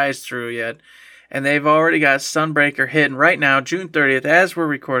played Rise through yet, and they've already got Sunbreaker hitting right now, June 30th, as we're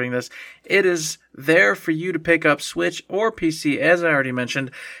recording this. It is there for you to pick up Switch or PC, as I already mentioned.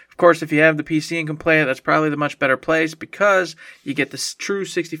 Of course, if you have the PC and can play it, that's probably the much better place because you get this true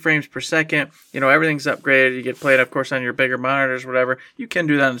 60 frames per second. You know, everything's upgraded. You get played, of course, on your bigger monitors, whatever. You can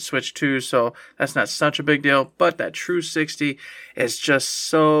do that on the Switch too, so that's not such a big deal. But that true 60 is just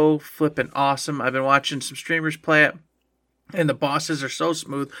so flippin' awesome. I've been watching some streamers play it, and the bosses are so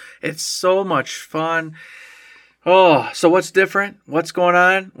smooth. It's so much fun. Oh, so what's different? What's going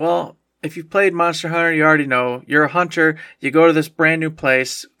on? Well, if you've played Monster Hunter, you already know. You're a hunter. You go to this brand new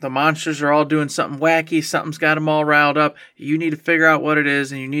place. The monsters are all doing something wacky. Something's got them all riled up. You need to figure out what it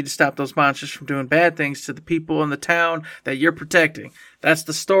is, and you need to stop those monsters from doing bad things to the people in the town that you're protecting. That's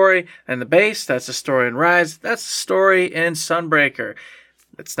the story in the base. That's the story in Rise. That's the story in Sunbreaker.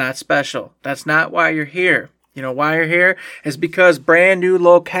 It's not special. That's not why you're here. You know why you're here? Is because brand new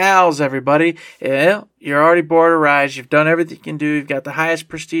locales, everybody. Yeah, you're already bored of Rise. You've done everything you can do. You've got the highest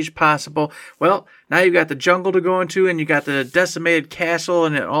prestige possible. Well, now you've got the jungle to go into, and you got the decimated castle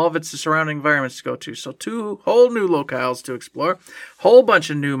and all of its surrounding environments to go to. So 2 whole new locales to explore. Whole bunch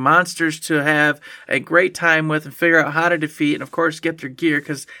of new monsters to have a great time with and figure out how to defeat, and of course get their gear,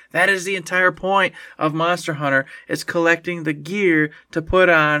 because that is the entire point of Monster Hunter, is collecting the gear to put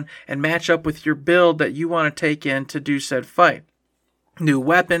on and match up with your build that you want to take in to do said fight. New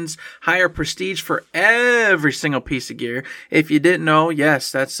weapons, higher prestige for every single piece of gear. If you didn't know,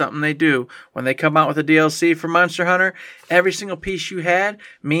 yes, that's something they do. When they come out with a DLC for Monster Hunter, every single piece you had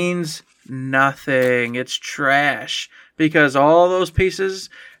means nothing. It's trash. Because all those pieces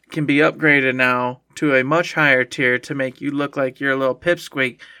can be upgraded now to a much higher tier to make you look like you're a little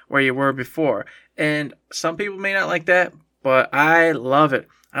pipsqueak where you were before. And some people may not like that, but I love it.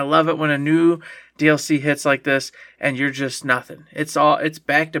 I love it when a new DLC hits like this and you're just nothing. It's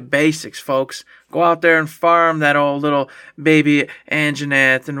back to basics, folks. Go out there and farm that old little baby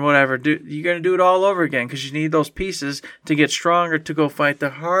Anjanath and whatever. You're going to do it all over again because you need those pieces to get stronger to go fight the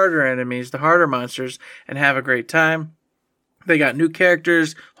harder enemies, the harder monsters, and have a great time. They got new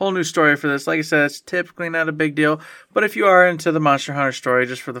characters, whole new story for this. Like I said, it's typically not a big deal. But if you are into the Monster Hunter story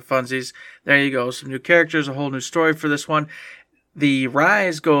just for the funsies, there you go. Some new characters, a whole new story for this one. The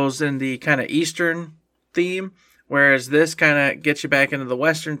Rise goes in the kind of Eastern theme, whereas this kind of gets you back into the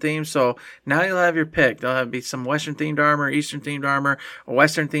Western theme. So now you'll have your pick. There'll be some Western-themed armor, Eastern-themed armor. A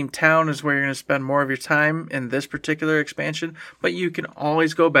Western-themed town is where you're going to spend more of your time in this particular expansion. But you can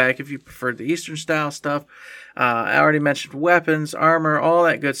always go back if you prefer the Eastern-style stuff. I already mentioned weapons, armor, all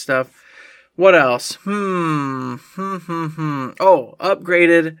that good stuff. What else? Oh,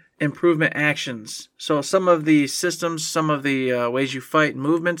 upgraded improvement actions. So some of the systems, some of the ways you fight and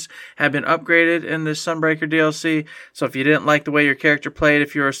movements have been upgraded in this Sunbreaker DLC. So if you didn't like the way your character played,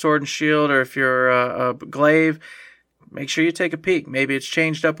 if you're a sword and shield or if you're a glaive, make sure you take a peek. Maybe it's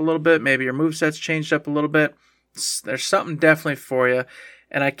changed up a little bit. Maybe your moveset's changed up a little bit. There's something definitely for you.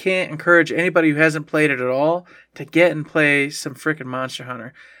 And I can't encourage anybody who hasn't played it at all to get and play some freaking Monster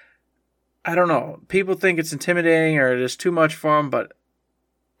Hunter. I don't know. People think it's intimidating or it is too much for them, but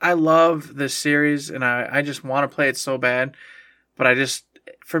I love this series and I just want to play it so bad. But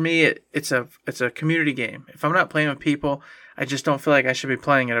for me, it's a community game. If I'm not playing with people, I just don't feel like I should be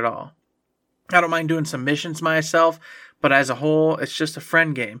playing it at all. I don't mind doing some missions myself, but as a whole, it's just a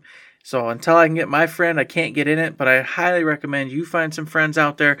friend game. So until I can get my friend, I can't get in it, but I highly recommend you find some friends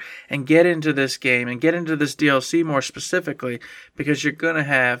out there and get into this game and get into this DLC more specifically because you're going to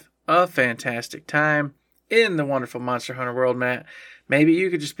have a fantastic time in the wonderful Monster Hunter world, Matt. Maybe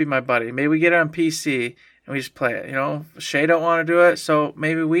you could just be my buddy. Maybe we get it on PC and we just play it. You know, Shay don't want to do it, so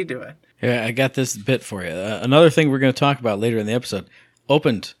maybe we do it. Yeah, I got this bit for you. Another thing we're going to talk about later in the episode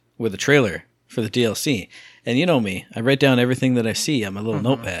opened with a trailer for the DLC. And you know me, I write down everything that I see on my little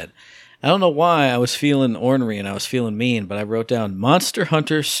notepad. I don't know why I was feeling ornery and I was feeling mean, but I wrote down Monster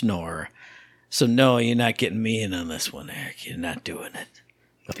Hunter Snore. So no, you're not getting me in on this one, Eric. You're not doing it.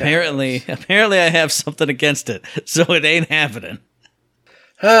 Apparently I have something against it, so it ain't happening.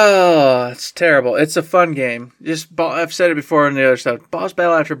 Oh, it's terrible. It's a fun game. I've said it before in the other stuff. Boss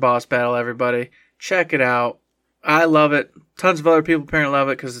battle after boss battle, everybody. Check it out. I love it. Tons of other people apparently love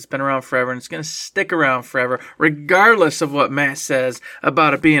it because it's been around forever and it's going to stick around forever, regardless of what Matt says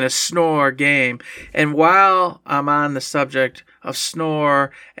about it being a snore game. And while I'm on the subject of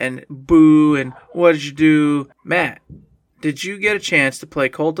snore and boo and what did you do, Matt, did you get a chance to play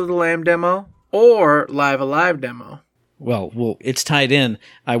Cult of the Lamb demo or Live Alive demo? Well, it's tied in.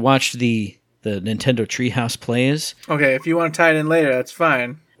 I watched the Nintendo Treehouse Plays. Okay, if you want to tie it in later, that's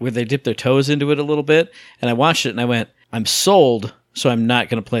fine. Where they dip their toes into it a little bit. And I watched it and I went, I'm sold, so I'm not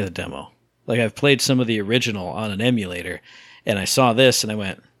going to play the demo. Like, I've played some of the original on an emulator, and I saw this and I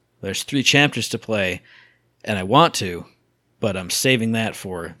went, there's 3 chapters to play, and I want to, but I'm saving that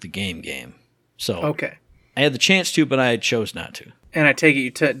for the game. So Okay. I had the chance to, but I chose not to. And I take it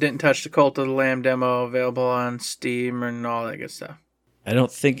you didn't touch the Cult of the Lamb demo available on Steam and all that good stuff. I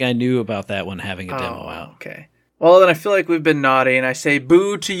don't think I knew about that one having a demo out. Okay. Well, then I feel like we've been naughty, and I say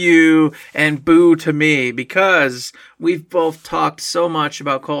boo to you and boo to me because we've both talked so much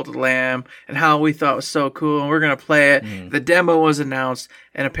about Cult of the Lamb and how we thought it was so cool, and we're going to play it. The demo was announced,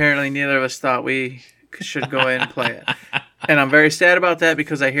 and apparently neither of us thought we should go in and play it. And I'm very sad about that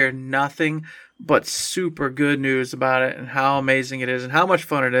because I hear nothing but super good news about it and how amazing it is and how much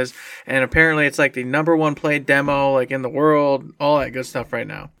fun it is. And apparently it's like the #1 played demo like in the world, all that good stuff right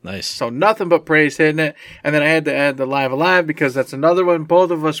now. Nice. So nothing but praise hitting it. And then I had to add the Live Alive because that's another one.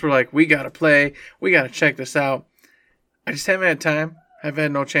 Both of us were like, we got to play. We got to check this out. I just haven't had time. I've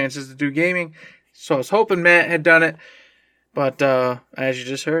had no chances to do gaming. So I was hoping Matt had done it. But as you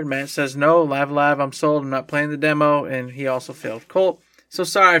just heard, Matt says no. Live Alive, I'm sold. I'm not playing the demo. And he also failed Colt. So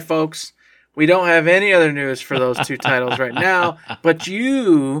sorry, folks. We don't have any other news for those 2 titles right now, but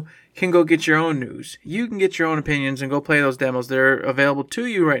you can go get your own news. You can get your own opinions and go play those demos. They're available to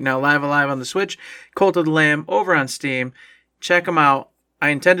you right now, Live Alive on the Switch, Cult of the Lamb over on Steam. Check them out. I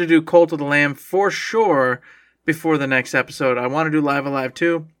intend to do Cult of the Lamb for sure before the next episode. I want to do Live Alive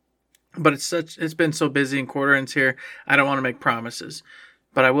too, but it's been so busy in quarter ends here, I don't want to make promises.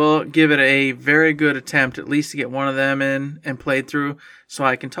 But I will give it a very good attempt, at least to get one of them in and played through, so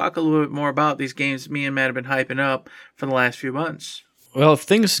I can talk a little bit more about these games me and Matt have been hyping up for the last few months. Well, if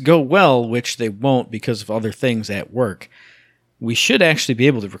things go well, which they won't because of other things at work, we should actually be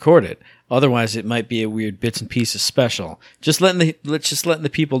able to record it. Otherwise, it might be a weird bits and pieces special. Let's just letting the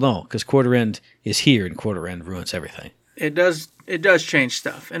people know, because quarter end is here, and quarter end ruins everything. It does change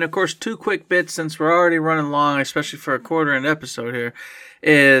stuff. And of course, 2 quick bits since we're already running long, especially for a quarter end episode here,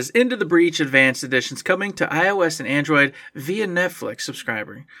 is Into the Breach Advanced Editions coming to iOS and Android via Netflix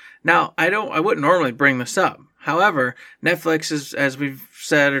subscriber. Now, I wouldn't normally bring this up. However, Netflix is, as we've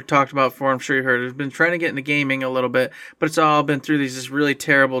said or talked about before, I'm sure you heard, has been trying to get into gaming a little bit, but it's all been through these just really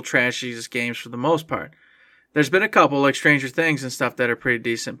terrible, trashy games for the most part. There's been a couple like Stranger Things and stuff that are pretty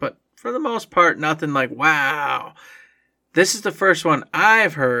decent, but for the most part, nothing like, wow. This is the first one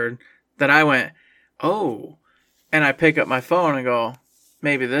I've heard that I went, oh, and I pick up my phone and go,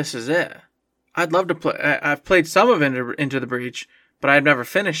 maybe this is it. I'd love to play. I've played some of Into the Breach, but I've never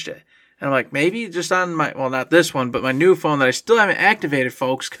finished it. And I'm like, maybe just on my, well, not this one, but my new phone that I still haven't activated,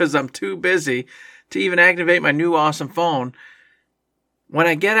 folks, because I'm too busy to even activate my new awesome phone. When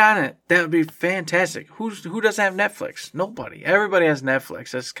I get on it, that would be fantastic. Who doesn't have Netflix? Nobody. Everybody has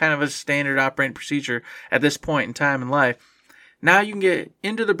Netflix. That's kind of a standard operating procedure at this point in time in life. Now you can get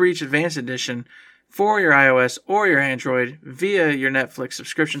Into the Breach Advanced Edition for your iOS or your Android via your Netflix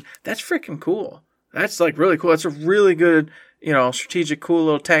subscription. That's freaking cool. That's like really cool. That's a really good, strategic, cool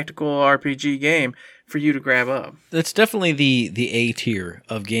little tactical RPG game for you to grab up. That's definitely the A tier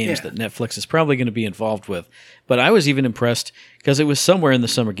of games that Netflix is probably going to be involved with. But I was even impressed because it was somewhere in the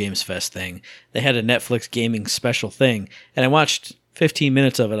Summer Games Fest thing. They had a Netflix gaming special thing, and I watched 15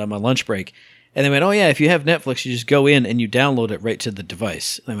 minutes of it on my lunch break. And they went, oh yeah, if you have Netflix, you just go in and you download it right to the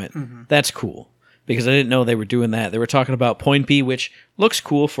device. And I went, that's cool. Because I didn't know they were doing that. They were talking about Point B, which looks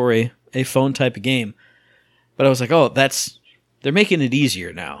cool for a phone type of game. But I was like, oh, they're making it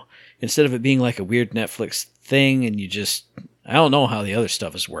easier now. Instead of it being like a weird Netflix thing and I don't know how the other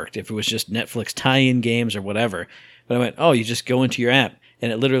stuff has worked. If it was just Netflix tie-in games or whatever. But I went, oh, you just go into your app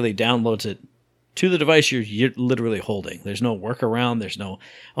and it literally downloads it to the device you're literally holding. There's no workaround. There's no,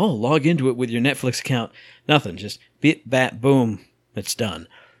 log into it with your Netflix account. Nothing. Just bit, bat, boom. It's done.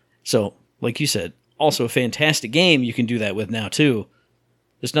 So, like you said, also a fantastic game you can do that with now too.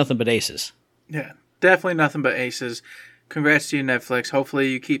 There's nothing but aces. Yeah, definitely nothing but aces. Congrats to you, Netflix. Hopefully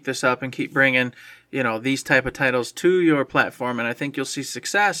you keep this up and keep bringing, these type of titles to your platform, and I think you'll see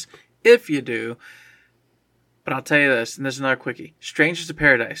success if you do. But I'll tell you this, and this is another quickie. Strangers of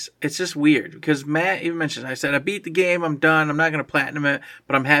Paradise. It's just weird, because Matt even mentioned, I said, I beat the game, I'm done, I'm not going to platinum it,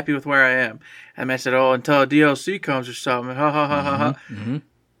 but I'm happy with where I am. And Matt said, until a DLC comes or something. Ha ha ha ha ha. Mm-hmm.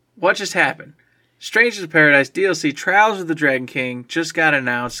 What just happened? Strangers of Paradise DLC Trials of the Dragon King just got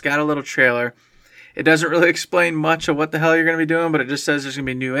announced, got a little trailer. It doesn't really explain much of what the hell you're going to be doing, but it just says there's going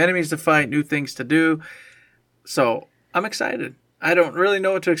to be new enemies to fight, new things to do. So I'm excited. I don't really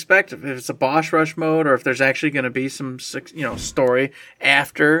know what to expect, if it's a boss rush mode or if there's actually going to be some, story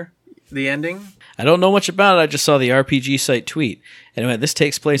after the ending. I don't know much about it. I just saw the RPG site tweet. Anyway, this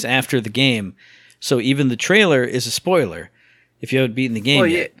takes place after the game, so even the trailer is a spoiler if you haven't beaten the game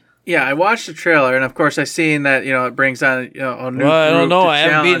yet. Yeah, I watched the trailer, and of course I seen that it brings on a new. Well, I don't know. I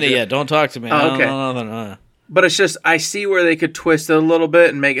haven't beaten it it yet. Don't talk to me. Oh, okay. No. But it's just I see where they could twist it a little bit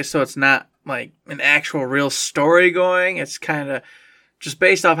and make it so it's not like an actual real story going. It's kind of just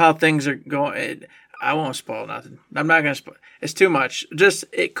based off how things are going. I won't spoil nothing. I'm not going to spoil. It's too much. Just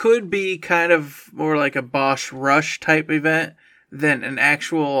it could be kind of more like a boss rush type event than an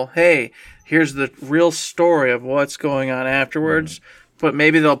actual, hey, here's the real story of what's going on afterwards. But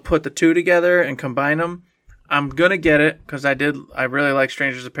maybe they'll put the two together and combine them. I'm going to get it because I really like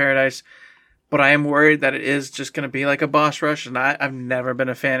Strangers of Paradise. But I am worried that it is just going to be like a boss rush, and I've never been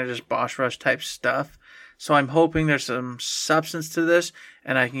a fan of just boss rush type stuff. So I'm hoping there's some substance to this,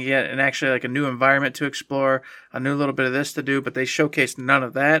 and I can get actually like a new environment to explore, a new little bit of this to do. But they showcased none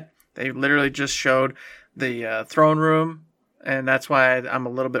of that. They literally just showed the throne room, and that's why I'm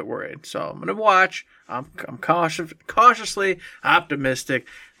a little bit worried. So I'm going to watch. I'm cautiously optimistic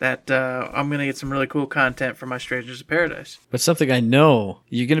that I'm going to get some really cool content for my Strangers of Paradise. But something I know,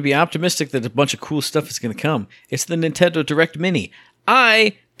 you're going to be optimistic that a bunch of cool stuff is going to come. It's the Nintendo Direct Mini.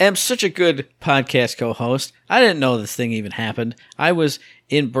 I am such a good podcast co-host. I didn't know this thing even happened. I was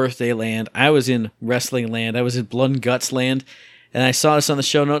in Birthday Land. I was in Wrestling Land. I was in Blood and Guts Land. And I saw this on the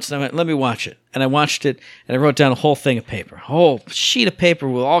show notes, and I went, let me watch it. And I watched it, and I wrote down a whole thing of paper, a whole sheet of paper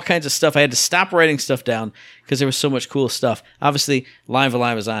with all kinds of stuff. I had to stop writing stuff down because there was so much cool stuff. Obviously, Live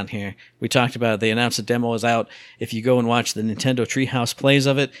Alive is on here. We talked about it. They announced the demo is out. If you go and watch the Nintendo Treehouse plays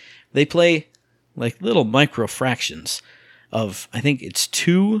of it, they play like little micro fractions of, I think it's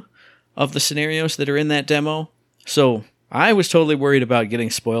 2 of the scenarios that are in that demo. So I was totally worried about getting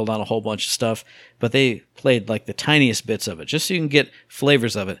spoiled on a whole bunch of stuff, but they played like the tiniest bits of it, just so you can get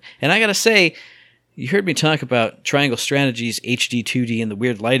flavors of it. And I gotta say, you heard me talk about Triangle Strategies, HD 2D, and the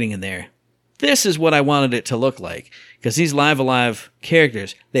weird lighting in there. This is what I wanted it to look like, because these Live Alive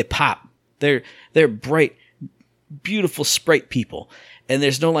characters, they pop. They're bright, beautiful sprite people, and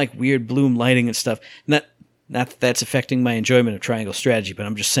there's no like weird bloom lighting and stuff. Not that that's affecting my enjoyment of Triangle Strategy, but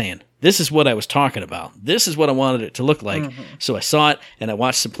I'm just saying, this is what I was talking about. This is what I wanted it to look like. Mm-hmm. So I saw it, and I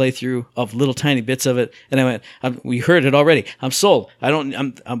watched some playthrough of little tiny bits of it, and I went, we heard it already. I'm sold.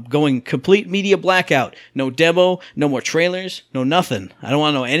 I'm going complete media blackout. No demo, no more trailers, no nothing. I don't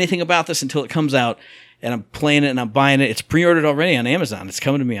want to know anything about this until it comes out, and I'm playing it, and I'm buying it. It's pre-ordered already on Amazon. It's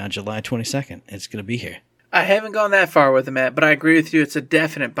coming to me on July 22nd. It's going to be here. I haven't gone that far with it, Matt, but I agree with you. It's a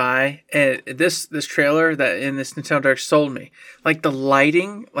definite buy. And this trailer that in this Nintendo Direct sold me. Like the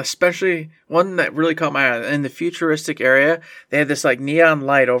lighting, especially one that really caught my eye. In the futuristic area, they had this like neon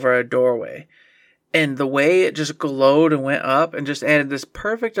light over a doorway. And the way it just glowed and went up and just added this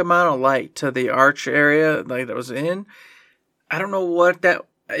perfect amount of light to the arch area like that was in. I don't know what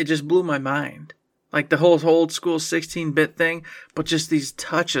it just blew my mind. Like the whole old school 16-bit thing, but just these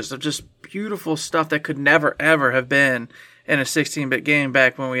touches of just beautiful stuff that could never, ever have been in a 16-bit game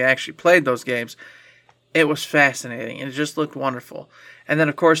back when we actually played those games. It was fascinating, and it just looked wonderful. And then,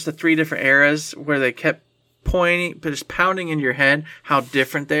 of course, the 3 different eras where they kept just pounding in your head how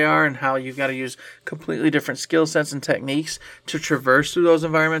different they are and how you've got to use completely different skill sets and techniques to traverse through those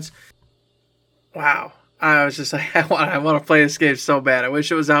environments. Wow. I was just like, I want to play this game so bad. I wish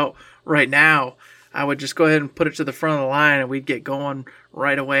it was out right now. I would just go ahead and put it to the front of the line and we'd get going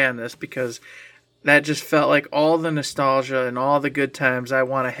right away on this, because that just felt like all the nostalgia and all the good times I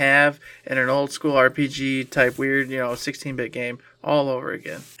want to have in an old school RPG type weird, 16-bit game all over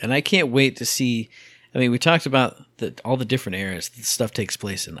again. And I can't wait to see. I mean, we talked about all the different eras that stuff takes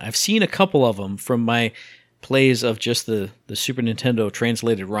place in. I've seen a couple of them from my plays of just the Super Nintendo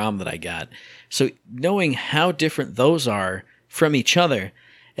translated ROM that I got. So knowing how different those are from each other,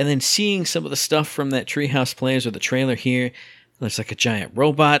 and then seeing some of the stuff from that Treehouse Plays or the trailer here, looks like a giant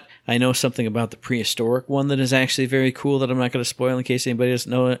robot. I know something about the prehistoric one that is actually very cool that I'm not going to spoil in case anybody doesn't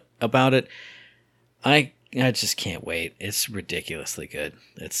know about it. I just can't wait. It's ridiculously good.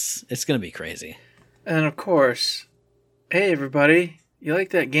 It's going to be crazy. And of course, hey everybody, you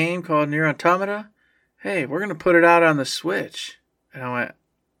like that game called Nier Automata? Hey, we're going to put it out on the Switch. And I went,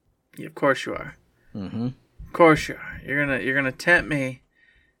 yeah, of course you are. Mm-hmm. Of course you are. You're gonna tempt me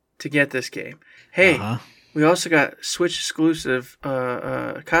to get this game. Hey, we also got Switch exclusive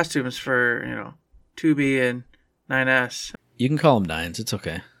costumes for 2B and 9S. You can call them Nines. It's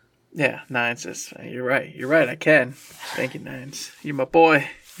okay. Yeah, Nines. You're right. I can. Thank you, Nines. You're my boy.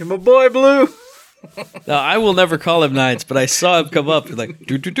 You're my boy, Blue. Now, I will never call him Nines, but I saw him come up. He's like,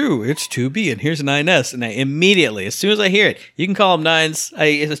 it's 2B, and here's 9S. And I immediately, as soon as I hear it, you can call him Nines.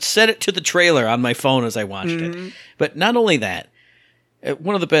 I set it to the trailer on my phone as I watched it. But not only that,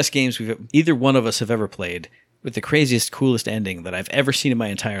 one of the best games either one of us have ever played, with the craziest, coolest ending that I've ever seen in my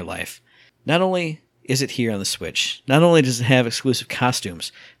entire life. Not only is it here on the Switch, not only does it have exclusive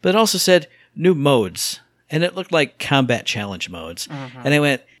costumes, but it also said new modes. And it looked like combat challenge modes. And I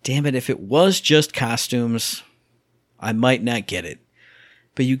went, damn it, if it was just costumes, I might not get it.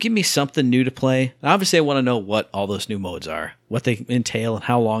 But you give me something new to play. And obviously, I want to know what all those new modes are, what they entail, and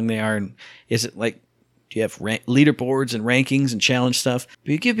how long they are. And is it like, do you have leaderboards and rankings and challenge stuff?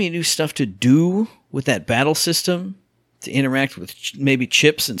 But you give me new stuff to do with that battle system, to interact with maybe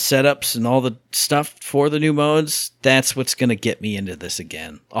chips and setups and all the stuff for the new modes. That's what's going to get me into this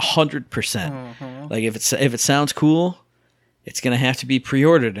again. 100%. Like if it sounds cool, it's going to have to be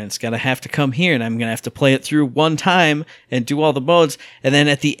pre-ordered and it's going to have to come here and I'm going to have to play it through one time and do all the modes. And then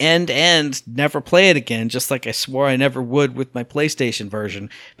at the end, never play it again, just like I swore I never would with my PlayStation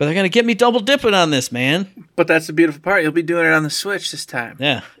version. But they're going to get me double dipping on this, man. But that's the beautiful part. You'll be doing it on the Switch this time.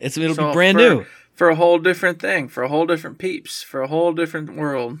 Yeah, it'll be brand new. For a whole different thing, for a whole different peeps, for a whole different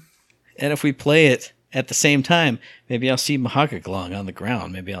world. And if we play it at the same time, maybe I'll see Mahagaglong on the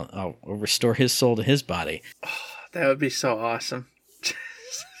ground. Maybe I'll restore his soul to his body. Oh, that would be so awesome.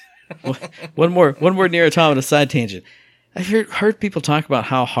 One more Nier Automata side tangent. I've heard people talk about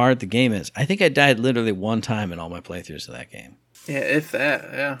how hard the game is. I think I died literally one time in all my playthroughs of that game. Yeah, if that,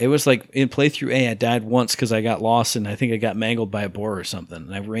 yeah. It was like in playthrough A, I died once because I got lost and I think I got mangled by a boar or something.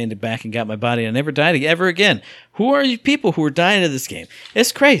 And I ran it back and got my body and I never died ever again. Who are you people who are dying in this game?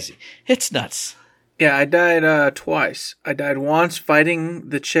 It's crazy. It's nuts. Yeah, I died twice. I died once fighting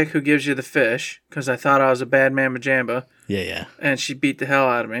the chick who gives you the fish because I thought I was a bad man Majamba. Yeah. And she beat the hell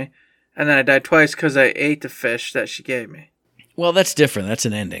out of me. And then I died twice because I ate the fish that she gave me. Well, that's different. That's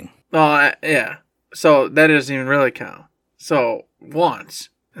an ending. Well, yeah. So that doesn't even really count. So, once.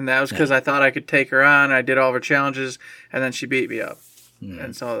 And that was because I thought I could take her on. I did all of her challenges, and then she beat me up.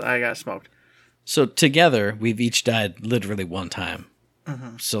 And so I got smoked. So, together, we've each died literally one time.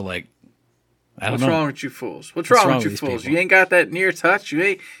 So, like, I don't know. What's wrong with you fools? What's wrong with you fools? You ain't got that near touch? You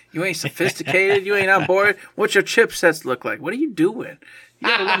ain't sophisticated? You ain't on board? What's your chipsets look like? What are you doing? You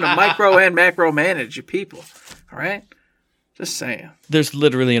gotta learn to micro and macro manage your people. All right? Just saying. There's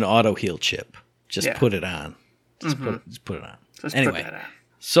literally an auto heal chip. Just put it on. Just put it on. Anyway, put that on.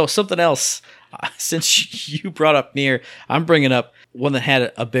 So something else, since you brought up Nier, I'm bringing up one that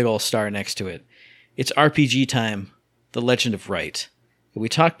had a big old star next to it. It's RPG Time, The Legend of Wright. We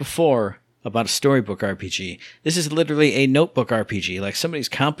talked before about a storybook RPG. This is literally a notebook RPG, like somebody's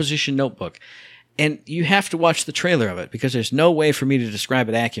composition notebook. And you have to watch the trailer of it because there's no way for me to describe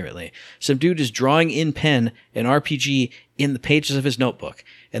it accurately. Some dude is drawing in pen an RPG in the pages of his notebook.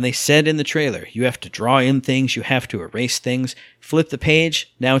 And they said in the trailer, you have to draw in things, you have to erase things, flip the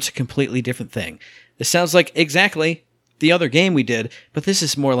page, now it's a completely different thing. This sounds like exactly the other game we did, but this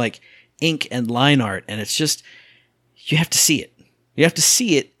is more like ink and line art, and it's just, you have to see it. You have to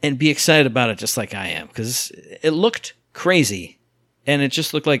see it and be excited about it just like I am, because it looked crazy. And it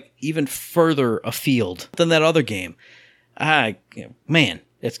just looked like even further afield than that other game. Man,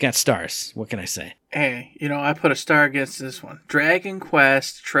 it's got stars. What can I say? Hey, I put a star against this one. Dragon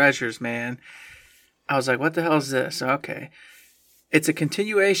Quest Treasures, man. I was like, what the hell is this? Okay. It's a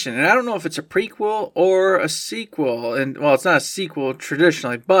continuation. And I don't know if it's a prequel or a sequel. And, well, it's not a sequel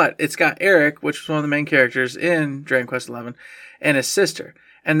traditionally, but it's got Eric, which was one of the main characters in Dragon Quest XI, and his sister.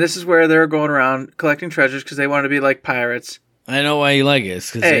 And this is where they're going around collecting treasures because they want to be like pirates. I know why you like it.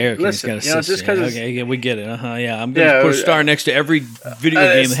 It's because Eric has got a sister. Okay, we get it. Yeah, I'm going to put a star next to every video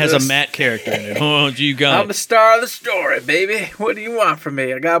game that has a Matt character in it. Oh, you got it. I'm the star of the story, baby. What do you want from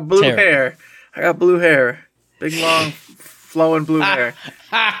me? I got blue hair. Big, long, flowing blue hair.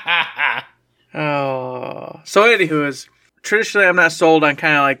 Oh. So, anywho, traditionally I'm not sold on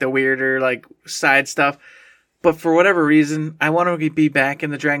kind of like the weirder, like, side stuff. But for whatever reason, I want to be back in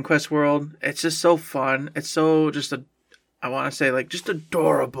the Dragon Quest world. It's just so fun. It's so just I want to say, like, just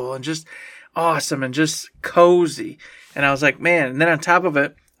adorable and just awesome and just cozy. And I was like, man. And then on top of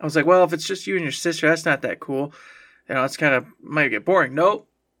it, I was like, well, if it's just you and your sister, that's not that cool. It's kind of, might get boring. Nope.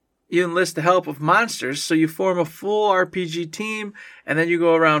 You enlist the help of monsters, so you form a full RPG team, and then you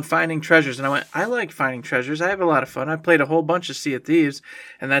go around finding treasures. And I went, I like finding treasures. I have a lot of fun. I played a whole bunch of Sea of Thieves,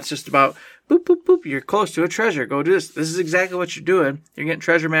 and that's just about, boop, boop, boop, you're close to a treasure. Go do this. This is exactly what you're doing. You're getting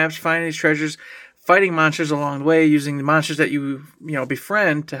treasure maps, finding these treasures, fighting monsters along the way, using the monsters that you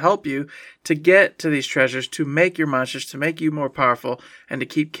befriend to help you to get to these treasures, to make your monsters, to make you more powerful, and to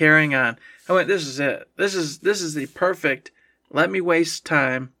keep carrying on. I went, this is it. This is the perfect, let me waste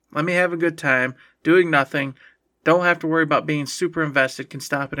time, let me have a good time, doing nothing, don't have to worry about being super invested, can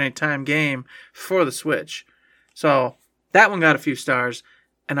stop at any time game for the Switch. So that one got a few stars,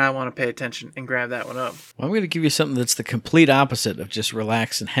 and I want to pay attention and grab that one up. Well, I'm going to give you something that's the complete opposite of just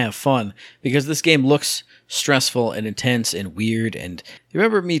relax and have fun, because this game looks stressful and intense and weird. And you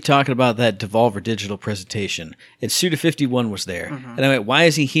remember me talking about that Devolver Digital presentation, and Suda51 was there. Mm-hmm. And I went, why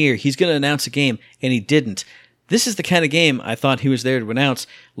is he here? He's going to announce a game, and he didn't. This is the kind of game I thought he was there to announce,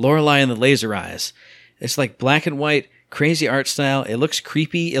 Lorelei and the Laser Eyes. It's like black and white, crazy art style. It looks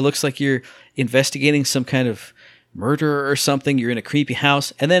creepy. It looks like you're investigating some kind of murder or something. You're in a creepy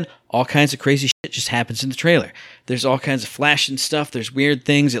house, and then all kinds of crazy shit just happens in the trailer. There's all kinds of flashing stuff. There's weird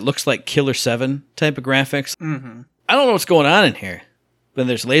things. It looks like Killer 7 type of graphics. Mm-hmm. I don't know what's going on in here. But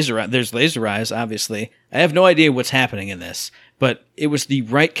there's laser eyes, obviously. I have no idea what's happening in this, but it was the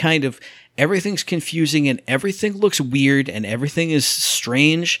right kind of everything's confusing and everything looks weird and everything is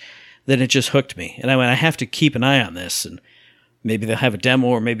strange that it just hooked me. And I went, I have to keep an eye on this, and maybe they'll have a demo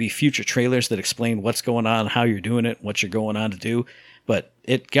or maybe future trailers that explain what's going on, how you're doing it, what you're going on to do. But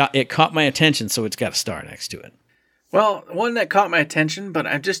it caught my attention, so it's got a star next to it. Well, one that caught my attention, but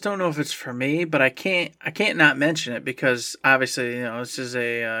I just don't know if it's for me. But I can't not mention it because obviously, this is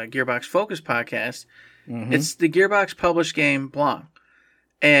a Gearbox Focus podcast. Mm-hmm. It's the Gearbox published game Blanc,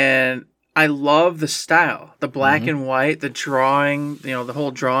 and I love the style, the black and white, the drawing, the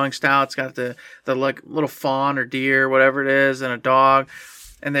whole drawing style. It's got the like little fawn or deer, whatever it is, and a dog,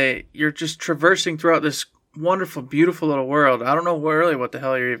 and you're just traversing throughout this wonderful, beautiful little world. I don't know really what the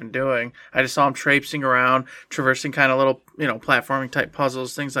hell you're even doing. I just saw them traipsing around, traversing kind of little, platforming type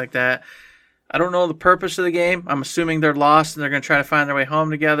puzzles, things like that. I don't know the purpose of the game. I'm assuming they're lost and they're going to try to find their way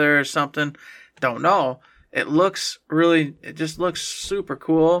home together or something. Don't know. It just looks super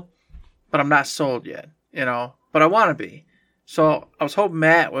cool, but I'm not sold yet, but I want to be. So I was hoping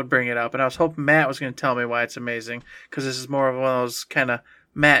Matt would bring it up, and I was hoping Matt was going to tell me why it's amazing, because this is more of one of those kind of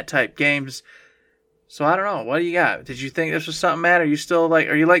Matt type games. So I don't know. What do you got? Did you think this was something, Matt?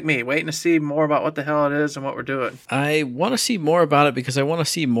 Are you like me, waiting to see more about what the hell it is and what we're doing? I want to see more about it because I want to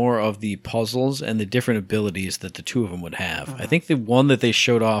see more of the puzzles and the different abilities that the two of them would have. Uh-huh. I think the one that they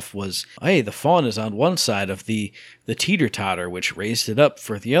showed off was, hey, the fawn is on one side of the teeter-totter, which raised it up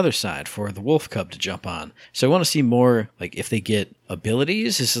for the other side for the wolf cub to jump on. So I want to see more, like, if they get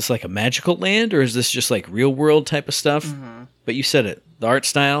abilities. Is this like a magical land, or is this just like real-world type of stuff? Mm-hmm. But you said it. The art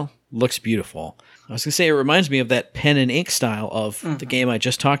style looks beautiful. I was going to say, it reminds me of that pen and ink style of the game I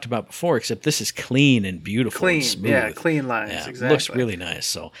just talked about before, except this is clean and beautiful and smooth. Yeah, clean lines, exactly. It looks really nice,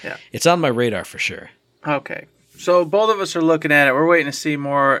 so It's on my radar for sure. Okay, so both of us are looking at it. We're waiting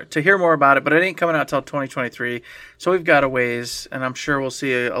to hear more about it, but it ain't coming out until 2023, so we've got a ways, and I'm sure we'll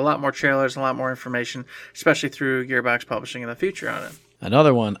see a lot more trailers, a lot more information, especially through Gearbox Publishing in the future on it.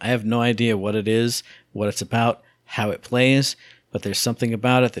 Another one, I have no idea what it is, what it's about, how it plays, but there's something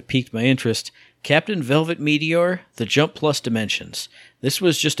about it that piqued my interest. Captain Velvet Meteor, The Jump Plus Dimensions. This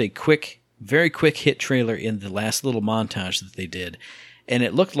was just a very quick hit trailer in the last little montage that they did. And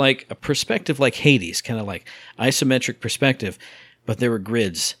it looked like a perspective like Hades, kind of like isometric perspective, but there were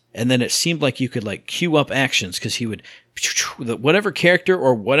grids. And then it seemed like you could like queue up actions because he would, whatever character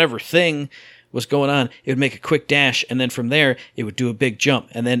or whatever thing was going on, it would make a quick dash, and then from there, it would do a big jump,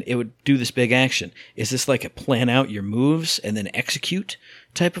 and then it would do this big action. Is this like a plan out your moves and then execute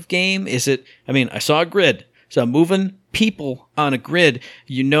type of game? Is it, I saw a grid, so moving people on a grid,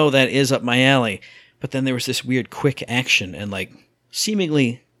 that is up my alley. But then there was this weird quick action and like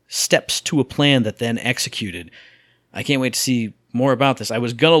seemingly steps to a plan that then executed. I can't wait to see more about this. I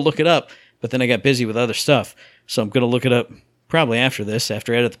was going to look it up, but then I got busy with other stuff, so I'm going to look it up probably after this,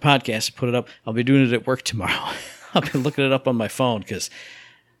 after I edit the podcast and put it up. I'll be doing it at work tomorrow. I'll be looking it up on my phone because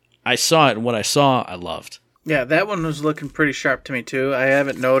I saw it, and what I saw, I loved. Yeah, that one was looking pretty sharp to me too. I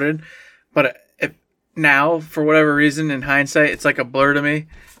haven't noted, but now, for whatever reason, in hindsight, it's like a blur to me.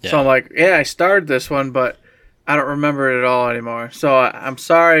 Yeah. So I'm like, I started this one, but I don't remember it at all anymore. So I'm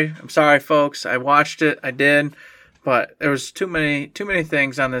sorry. I'm sorry, folks. I watched it. I did. But there was too many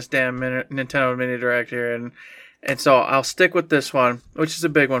things on this damn Nintendo Mini Direct here, and so I'll stick with this one, which is a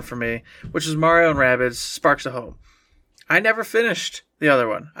big one for me, which is Mario and Rabbids Sparks of Hope. I never finished the other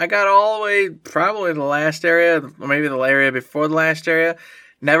one. I got all the way probably the last area, or maybe the area before the last area.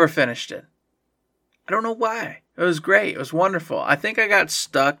 Never finished it. I don't know why. It was great. It was wonderful. I think I got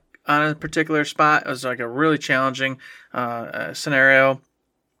stuck on a particular spot. It was like a really challenging scenario.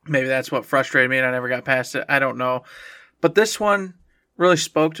 Maybe that's what frustrated me and I never got past it. I don't know. But this one really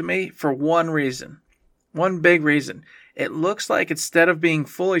spoke to me for one reason. One big reason. It looks like instead of being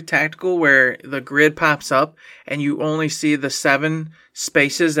fully tactical where the grid pops up and you only see the 7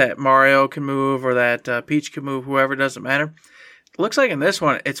 spaces that Mario can move or that Peach can move, whoever, doesn't matter. It looks like in this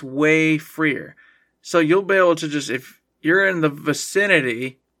one, it's way freer. So you'll be able to just, if you're in the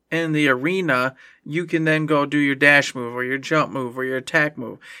vicinity, in the arena, you can then go do your dash move or your jump move or your attack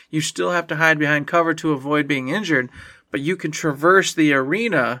move. You still have to hide behind cover to avoid being injured, but you can traverse the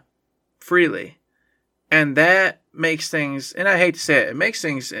arena freely. And that makes things, and I hate to say it makes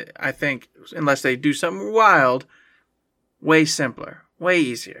things, I think, unless they do something wild, way simpler, way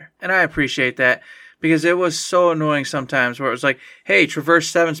easier. And I appreciate that because it was so annoying sometimes where it was like, hey, traverse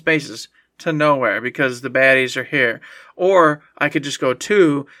 7 spaces to nowhere because the baddies are here. Or I could just go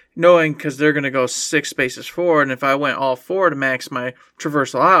 2, knowing because they're going to go 6 spaces forward. And if I went all 4 to max my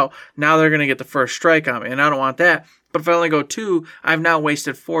traversal out, now they're going to get the first strike on me. And I don't want that. But if I only go 2, I've now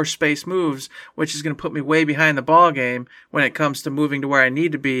wasted 4 space moves, which is going to put me way behind the ball game when it comes to moving to where I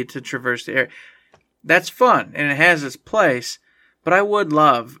need to be to traverse the area. That's fun, and it has its place, but I would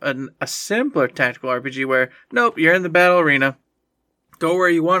love a simpler tactical RPG where, nope, you're in the battle arena, go where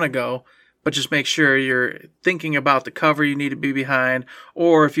you want to go, but just make sure you're thinking about the cover you need to be behind,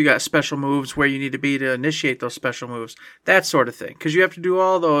 or if you got special moves where you need to be to initiate those special moves, that sort of thing. Because you have to do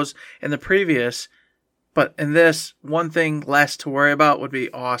all those in the previous. But in this, one thing less to worry about would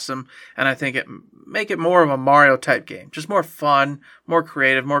be awesome, and I think it make it more of a Mario type game, just more fun, more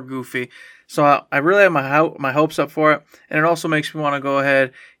creative, more goofy. So I really have my hopes up for it, and it also makes me want to go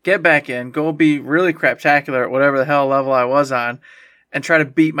ahead, get back in, go be really craptacular at whatever the hell level I was on, and try to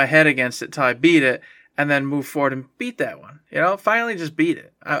beat my head against it till I beat it, and then move forward and beat that one. You know, finally just beat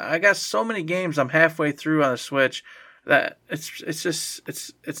it. I got so many games I'm halfway through on the Switch that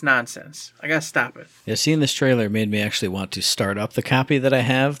it's nonsense. I gotta stop it. Yeah, seeing this trailer made me actually want to start up the copy that I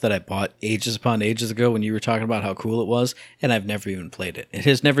have that I bought ages upon ages ago when you were talking about how cool it was, and I've never even played it. It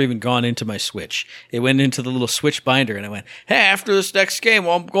has never even gone into my Switch. It went into the little Switch binder, and I went, hey, after this next game,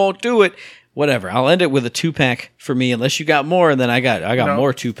 well, I'm going to do it. Whatever. I'll end it with a 2-pack for me, unless you got more, and then I got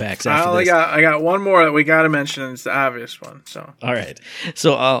more 2-packs after this. I got one more that we got to mention. It's the obvious one. So all right.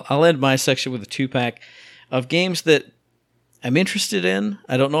 So I'll end my section with a 2-pack of games that I'm interested in.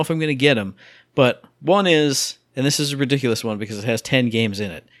 I don't know if I'm going to get them, but one is, and this is a ridiculous one because it has 10 games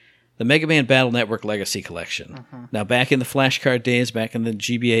in it, the Mega Man Battle Network Legacy Collection. Mm-hmm. Now, back in the flashcard days, back in the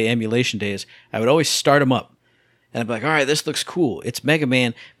GBA emulation days, I would always start them up, and I'd be like, all right, this looks cool. It's Mega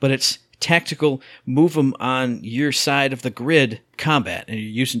Man, but it's tactical, move them on your side of the grid combat, and you're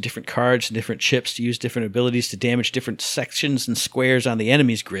using different cards and different chips to use different abilities to damage different sections and squares on the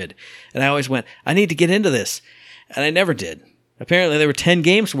enemy's grid. And I always went, I need to get into this, and I never did. Apparently there were 10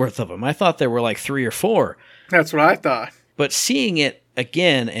 games worth of them. I thought there were like 3 or 4. That's what I thought. But seeing it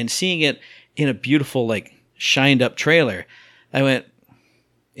again and seeing it in a beautiful, like, shined up trailer, I went,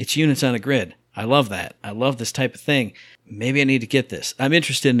 it's units on a grid. I love that. I love this type of thing. Maybe I need to get this. I'm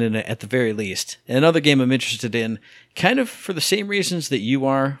interested in it at the very least. And another game I'm interested in, kind of for the same reasons that you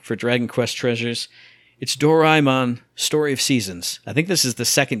are for Dragon Quest Treasures, it's Doraemon Story of Seasons. I think this is the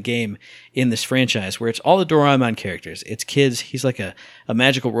second game in this franchise where it's all the Doraemon characters. It's kids. He's like a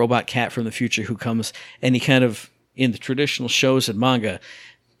magical robot cat from the future who comes, and he kind of, in the traditional shows and manga,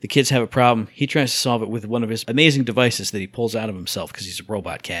 the kids have a problem. He tries to solve it with one of his amazing devices that he pulls out of himself because he's a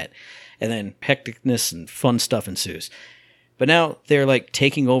robot cat. And then hecticness and fun stuff ensues. But now they're like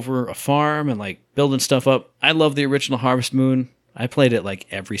taking over a farm and like building stuff up. I love the original Harvest Moon. I played it like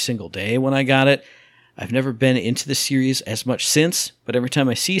every single day when I got it. I've never been into the series as much since, but every time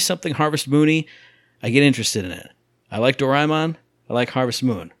I see something Harvest Moony, I get interested in it. I like Doraemon. I like Harvest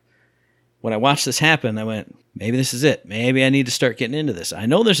Moon. When I watched this happen, I went, maybe this is it. Maybe I need to start getting into this. I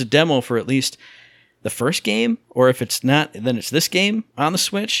know there's a demo for at least the first game, or if it's not, then it's this game on the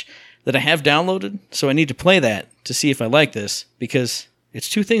Switch that I have downloaded, so I need to play that to see if I like this, because it's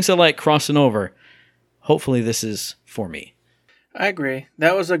 2 things I like crossing over. Hopefully this is for me. I agree.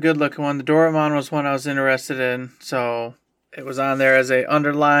 That was a good looking one. The Doraemon was one I was interested in, so it was on there as a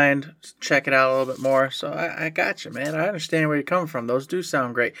underlined. Check it out a little bit more. So I got you, man. I understand where you're coming from. Those do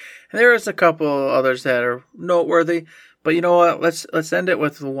sound great. And there is a couple others that are noteworthy, but you know what? Let's end it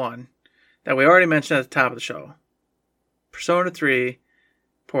with the one that we already mentioned at the top of the show. Persona 3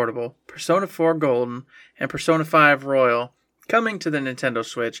 Portable, Persona 4 Golden, and Persona 5 Royal coming to the Nintendo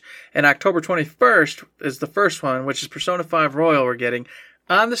Switch. And October 21st is the first one, which is Persona 5 Royal we're getting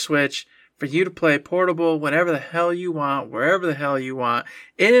on the Switch for you to play portable whenever the hell you want, wherever the hell you want,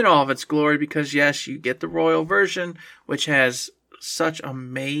 in all of its glory, because yes, you get the Royal version, which has such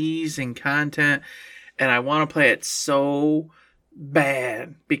amazing content, and I want to play it so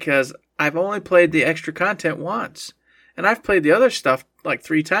bad because I've only played the extra content once. And I've played the other stuff like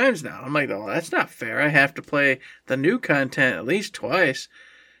 3 times now. I'm like, oh, that's not fair. I have to play the new content at least twice.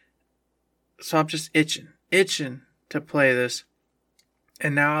 So I'm just itching to play this.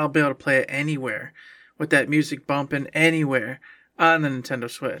 And now I'll be able to play it anywhere with that music bumping anywhere on the Nintendo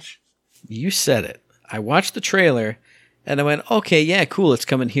Switch. You said it. I watched the trailer and I went, okay, yeah, cool, it's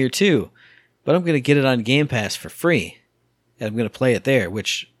coming here too. But I'm going to get it on Game Pass for free. And I'm going to play it there,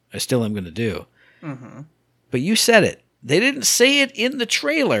 which I still am going to do. Mm-hmm. But you said it. They didn't say it in the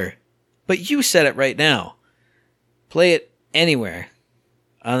trailer, but you said it right now. Play it anywhere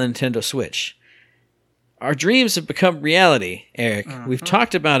on the Nintendo Switch. Our dreams have become reality, Eric. Mm-hmm. We've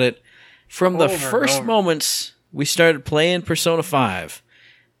talked about it from the first moments we started playing Persona 5.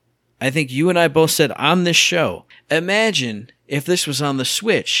 I think you and I both said on this show, imagine if this was on the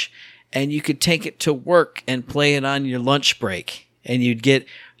Switch and you could take it to work and play it on your lunch break, and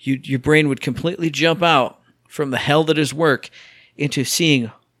your brain would completely jump out from the hell that is work into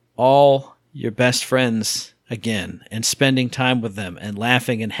seeing all your best friends again and spending time with them and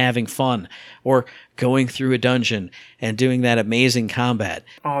laughing and having fun, or going through a dungeon and doing that amazing combat.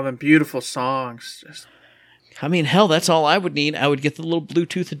 All them beautiful songs. I mean, hell, that's all I would need. I would get the little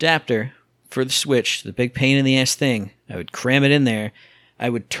Bluetooth adapter for the Switch, the big pain in the ass thing. I would cram it in there. I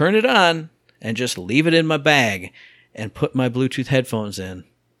would turn it on and just leave it in my bag and put my Bluetooth headphones in.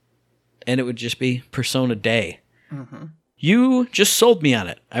 And it would just be Persona Day. Mm-hmm. You just sold me on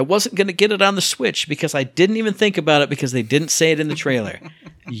it. I wasn't going to get it on the Switch because I didn't even think about it because they didn't say it in the trailer.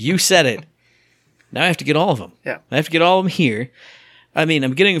 You said it. Now I have to get all of them. Yeah. I have to get all of them here. I mean,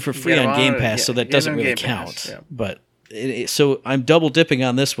 I'm getting them for free on Game Pass, so that doesn't really count. Yeah. But so I'm double dipping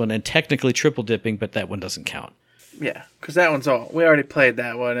on this one and technically triple dipping, but that one doesn't count. Yeah, because that one's we already played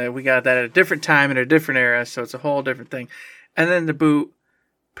that one. We got that at a different time in a different era, so it's a whole different thing. And then to boot,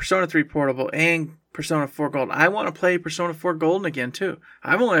 Persona 3 Portable and Persona 4 Gold. I want to play Persona 4 Golden again, too.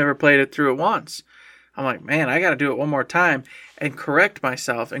 I've only ever played it through it once. I'm like, man, I got to do it one more time and correct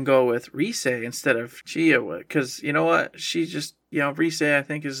myself and go with Rise instead of Chia. Because you know what? She just, Rise, I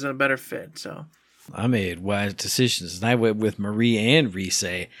think, is a better fit, so... I made wise decisions, and I went with Marie and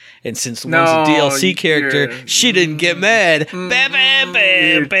Rise. And since one's a DLC character, she didn't get mad. Bam, bam,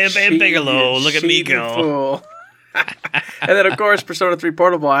 bam, bam, bam, Bigelow. Look at me go. And then, of course, Persona 3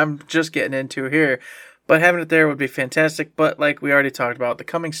 Portable, I'm just getting into here. But having it there would be fantastic. But like we already talked about, the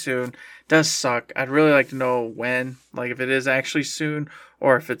coming soon does suck. I'd really like to know when, like if it is actually soon,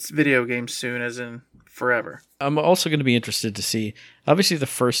 or if it's video game soon, as in forever. I'm also going to be interested to see, obviously the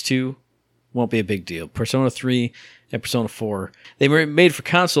first two won't be a big deal. Persona 3 and Persona 4, they were made for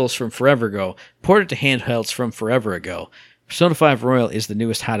consoles from forever ago, ported to handhelds from forever ago. Persona 5 Royal is the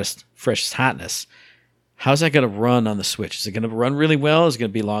newest, hottest, freshest hotness. How's that going to run on the Switch? Is it going to run really well? Is it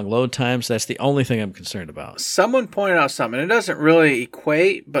going to be long load times? That's the only thing I'm concerned about. Someone pointed out something. It doesn't really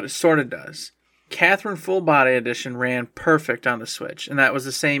equate, but it sort of does. Catherine Full Body Edition ran perfect on the Switch, and that was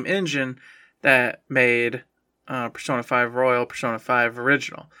the same engine that made Persona 5 Royal, Persona 5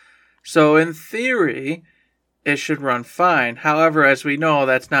 Original. So in theory, it should run fine. However, as we know,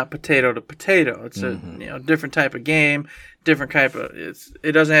 that's not potato to potato. It's a different type of game, different type of.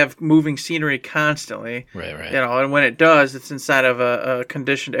 It doesn't have moving scenery constantly. Right. And when it does, it's inside of a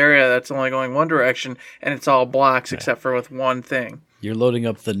conditioned area that's only going one direction, and it's all blocks except for with one thing. You're loading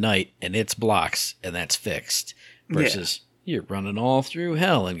up the night, and it's blocks, and that's fixed. Versus you're running all through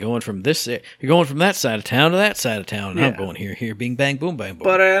hell and going from you're going from that side of town to that side of town, and I'm going here, bing, bang, boom, bang, boom.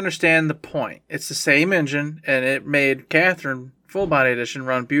 But I understand the point. It's the same engine, and it made Catherine Full Body Edition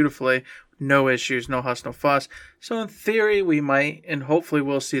run beautifully. No issues, no huss, no fuss. So in theory, we might, and hopefully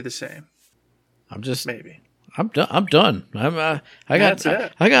we'll see the same. Maybe. I'm done. I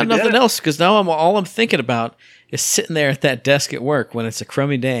got nothing else because now all I'm thinking about is sitting there at that desk at work when it's a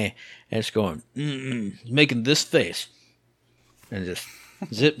crummy day and it's going, making this face. And just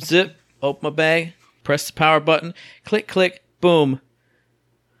zip, open my bag, press the power button, click, boom.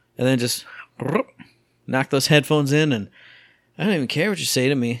 And then just knock those headphones in, and I don't even care what you say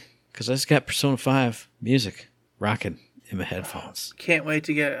to me because I just got Persona 5 music rocking in my headphones. Can't wait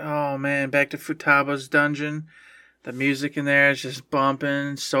to get, back to Futaba's dungeon. The music in there is just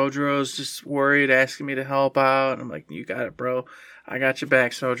bumping. Sojiro's just worried, asking me to help out. I'm like, you got it, bro. I got your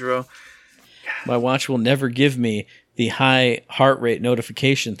back, Sojiro. My watch will never give me the high heart rate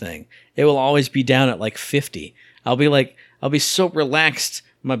notification thing. It will always be down at like 50. I'll be so relaxed,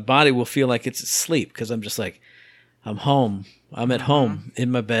 my body will feel like it's asleep because I'm just like, I'm home. I'm at home in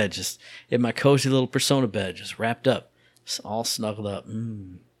my bed, just in my cozy little Persona bed, just wrapped up, All snuggled up.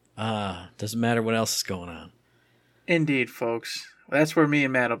 Doesn't matter what else is going on. Indeed, folks. That's where me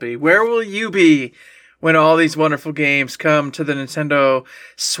and Matt will be. Where will you be when all these wonderful games come to the Nintendo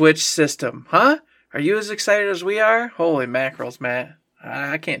Switch system? Huh? Are you as excited as we are? Holy mackerels, Matt.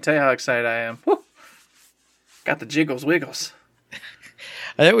 I can't tell you how excited I am. Woo. Got the jiggles wiggles.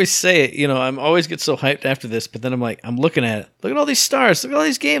 I always say it, I'm always get so hyped after this, but then I'm looking at it. Look at all these stars. Look at all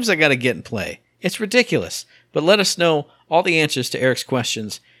these games I got to get and play. It's ridiculous. But let us know all the answers to Eric's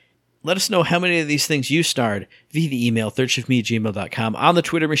questions. Let us know how many of these things you starred via the email, thirdshiftme@gmail.com, on the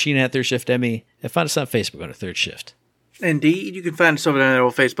Twitter machine @ThirdShiftME, and find us on Facebook under Third Shift. Indeed, you can find us over there on the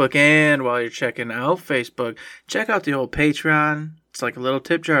old Facebook, and while you're checking out Facebook, check out the old Patreon. It's like a little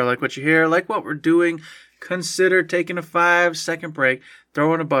tip jar. Like what you hear, like what we're doing. Consider taking a 5-second break,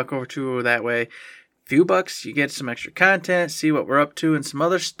 throwing a buck over to that way. Few bucks, you get some extra content, see what we're up to, and some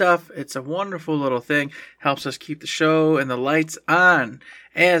other stuff. It's a wonderful little thing. Helps us keep the show and the lights on,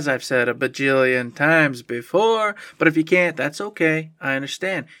 as I've said a bajillion times before. But if you can't, that's okay. I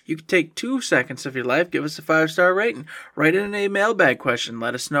understand. You can take 2 seconds of your life, give us a 5-star rating, write in a mailbag question,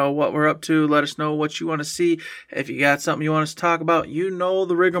 let us know what we're up to, let us know what you want to see. If you got something you want us to talk about, you know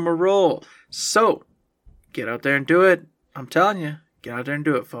the rigmarole. So, get out there and do it. I'm telling you, get out there and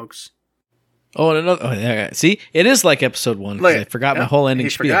do it, folks. Oh, and another. Oh, yeah. See, it is like episode 1 because I forgot my whole ending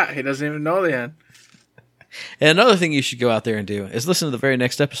spiel. He forgot. He doesn't even know the end. And another thing you should go out there and do is listen to the very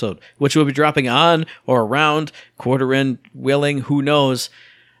next episode, which will be dropping on or around quarter end willing, who knows,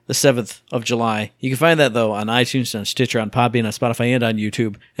 the 7th of July. You can find that, though, on iTunes, on Stitcher, on Podbean, on Spotify, and on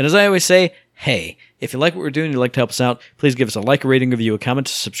YouTube. And as I always say, hey, if you like what we're doing and you'd like to help us out, please give us a like, a rating, review, a comment,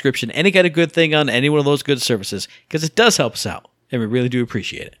 a subscription, any kind of good thing on any one of those good services, because it does help us out, and we really do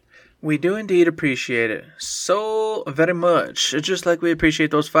appreciate it. We do indeed appreciate it so very much. It's just like we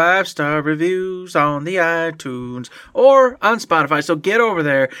appreciate those 5-star reviews on the iTunes or on Spotify. So get over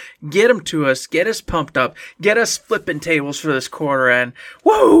there, get them to us, get us pumped up, get us flipping tables for this quarter end.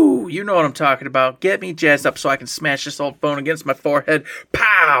 Woo! You know what I'm talking about. Get me jazzed up so I can smash this old phone against my forehead.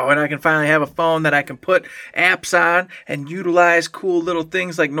 Pow! And I can finally have a phone that I can put apps on and utilize cool little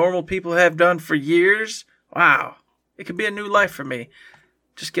things like normal people have done for years. Wow. It could be a new life for me.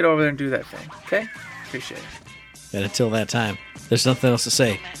 Just get over there and do that thing, okay? Appreciate it. And until that time, there's nothing else to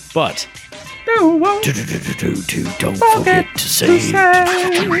say, but Don't forget to say.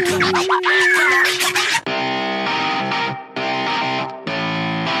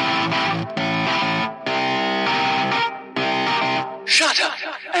 Shut up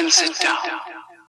and sit down.